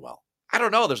greens very well. I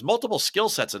don't know. There's multiple skill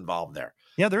sets involved there.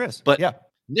 Yeah, there is. But yeah,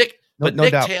 Nick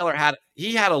doubt. Taylor had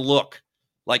a look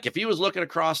like if he was looking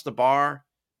across the bar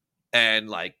and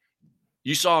like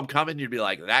you saw him coming, you'd be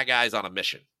like, that guy's on a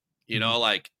mission,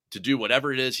 like to do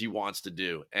whatever it is he wants to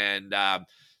do. And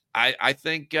I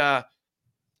think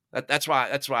that's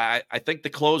why I think the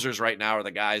closers right now are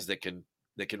the guys that can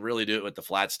really do it with the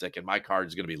flat stick. And my card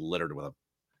is going to be littered with them.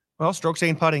 Well, strokes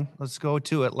and putting. Let's go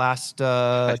to it. Last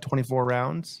 24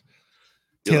 rounds.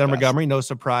 Taylor Montgomery, no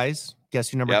surprise. Guess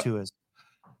who number 2 is?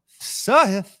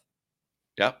 Sahith.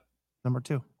 Yep. Number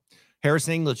 2.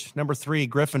 Harrison English, number 3.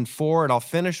 Griffin, 4. And I'll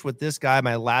finish with this guy.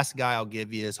 My last guy I'll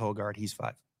give you is Hogard. He's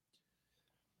 5.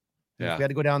 If we had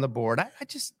to go down the board,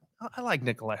 I like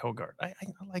Nikolai Hogart. I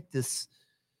like this.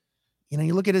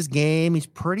 You look at his game. He's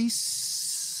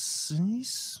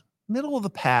he's middle of the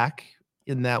pack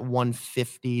in that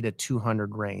 150 to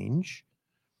 200 range.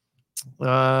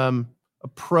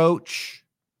 Approach.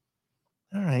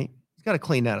 All right. He's got to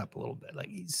clean that up a little bit. Like,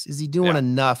 is he doing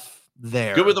enough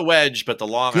there? Good with the wedge, but the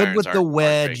long irons. Good with the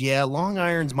wedge. Yeah. Long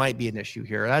irons might be an issue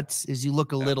here. That's as you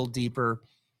look a little deeper.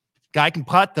 Guy can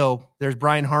putt, though. There's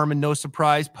Brian Harmon. No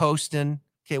surprise. Poston.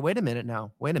 Okay. Wait a minute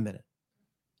now. Wait a minute.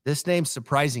 This name's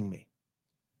surprising me.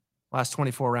 Last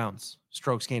 24 rounds.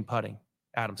 Strokes gained putting.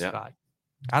 Adam Scott.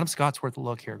 Adam Scott's worth a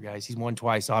look here, guys. He's won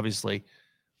twice, obviously.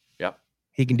 Yep.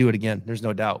 He can do it again. There's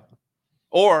no doubt.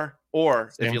 Or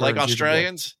if you like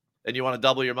Australians and you want to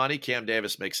double your money, Cam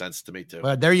Davis makes sense to me too.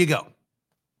 Well, there you go.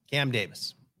 Cam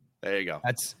Davis. There you go.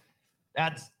 That's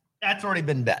already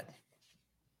been bet.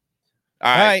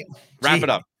 All right. Wrap it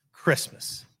up.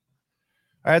 Christmas.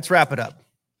 All right, let's wrap it up.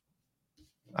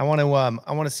 I want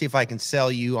to see if I can sell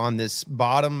you on this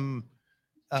bottom,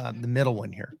 the middle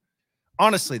one here.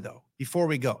 Honestly, though, before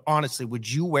we go, would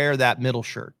you wear that middle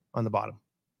shirt on the bottom?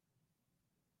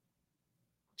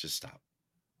 Just stop.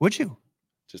 Would you?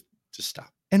 Just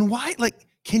stop. And why? Like,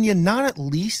 can you not at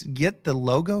least get the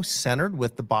logo centered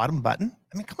with the bottom button?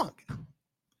 I mean, come on.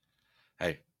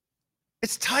 Hey,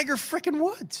 it's Tiger freaking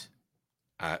Woods.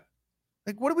 Like,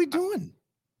 what are we doing?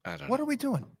 I don't know. What are we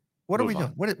doing? What are we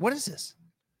doing? What is this?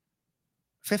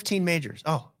 15 majors.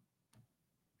 Oh,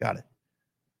 got it.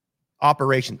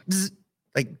 Operation.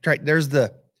 Like, right, that's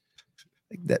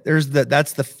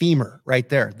the femur right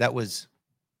there. That was.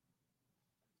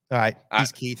 All right.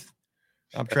 He's Keith.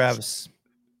 I'm Travis.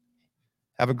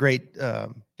 Have a great,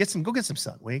 go get some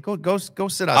sun. Go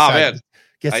sit outside.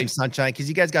 Get some sunshine. Cause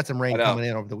you guys got some rain coming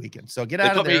in over the weekend. So get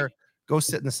out of there. Go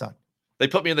sit in the sun. They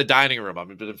put me in the dining room.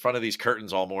 I've been in front of these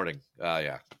curtains all morning.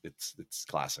 Yeah, it's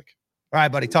classic. All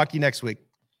right, buddy. Talk to you next week.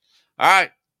 All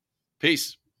right.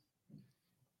 Peace.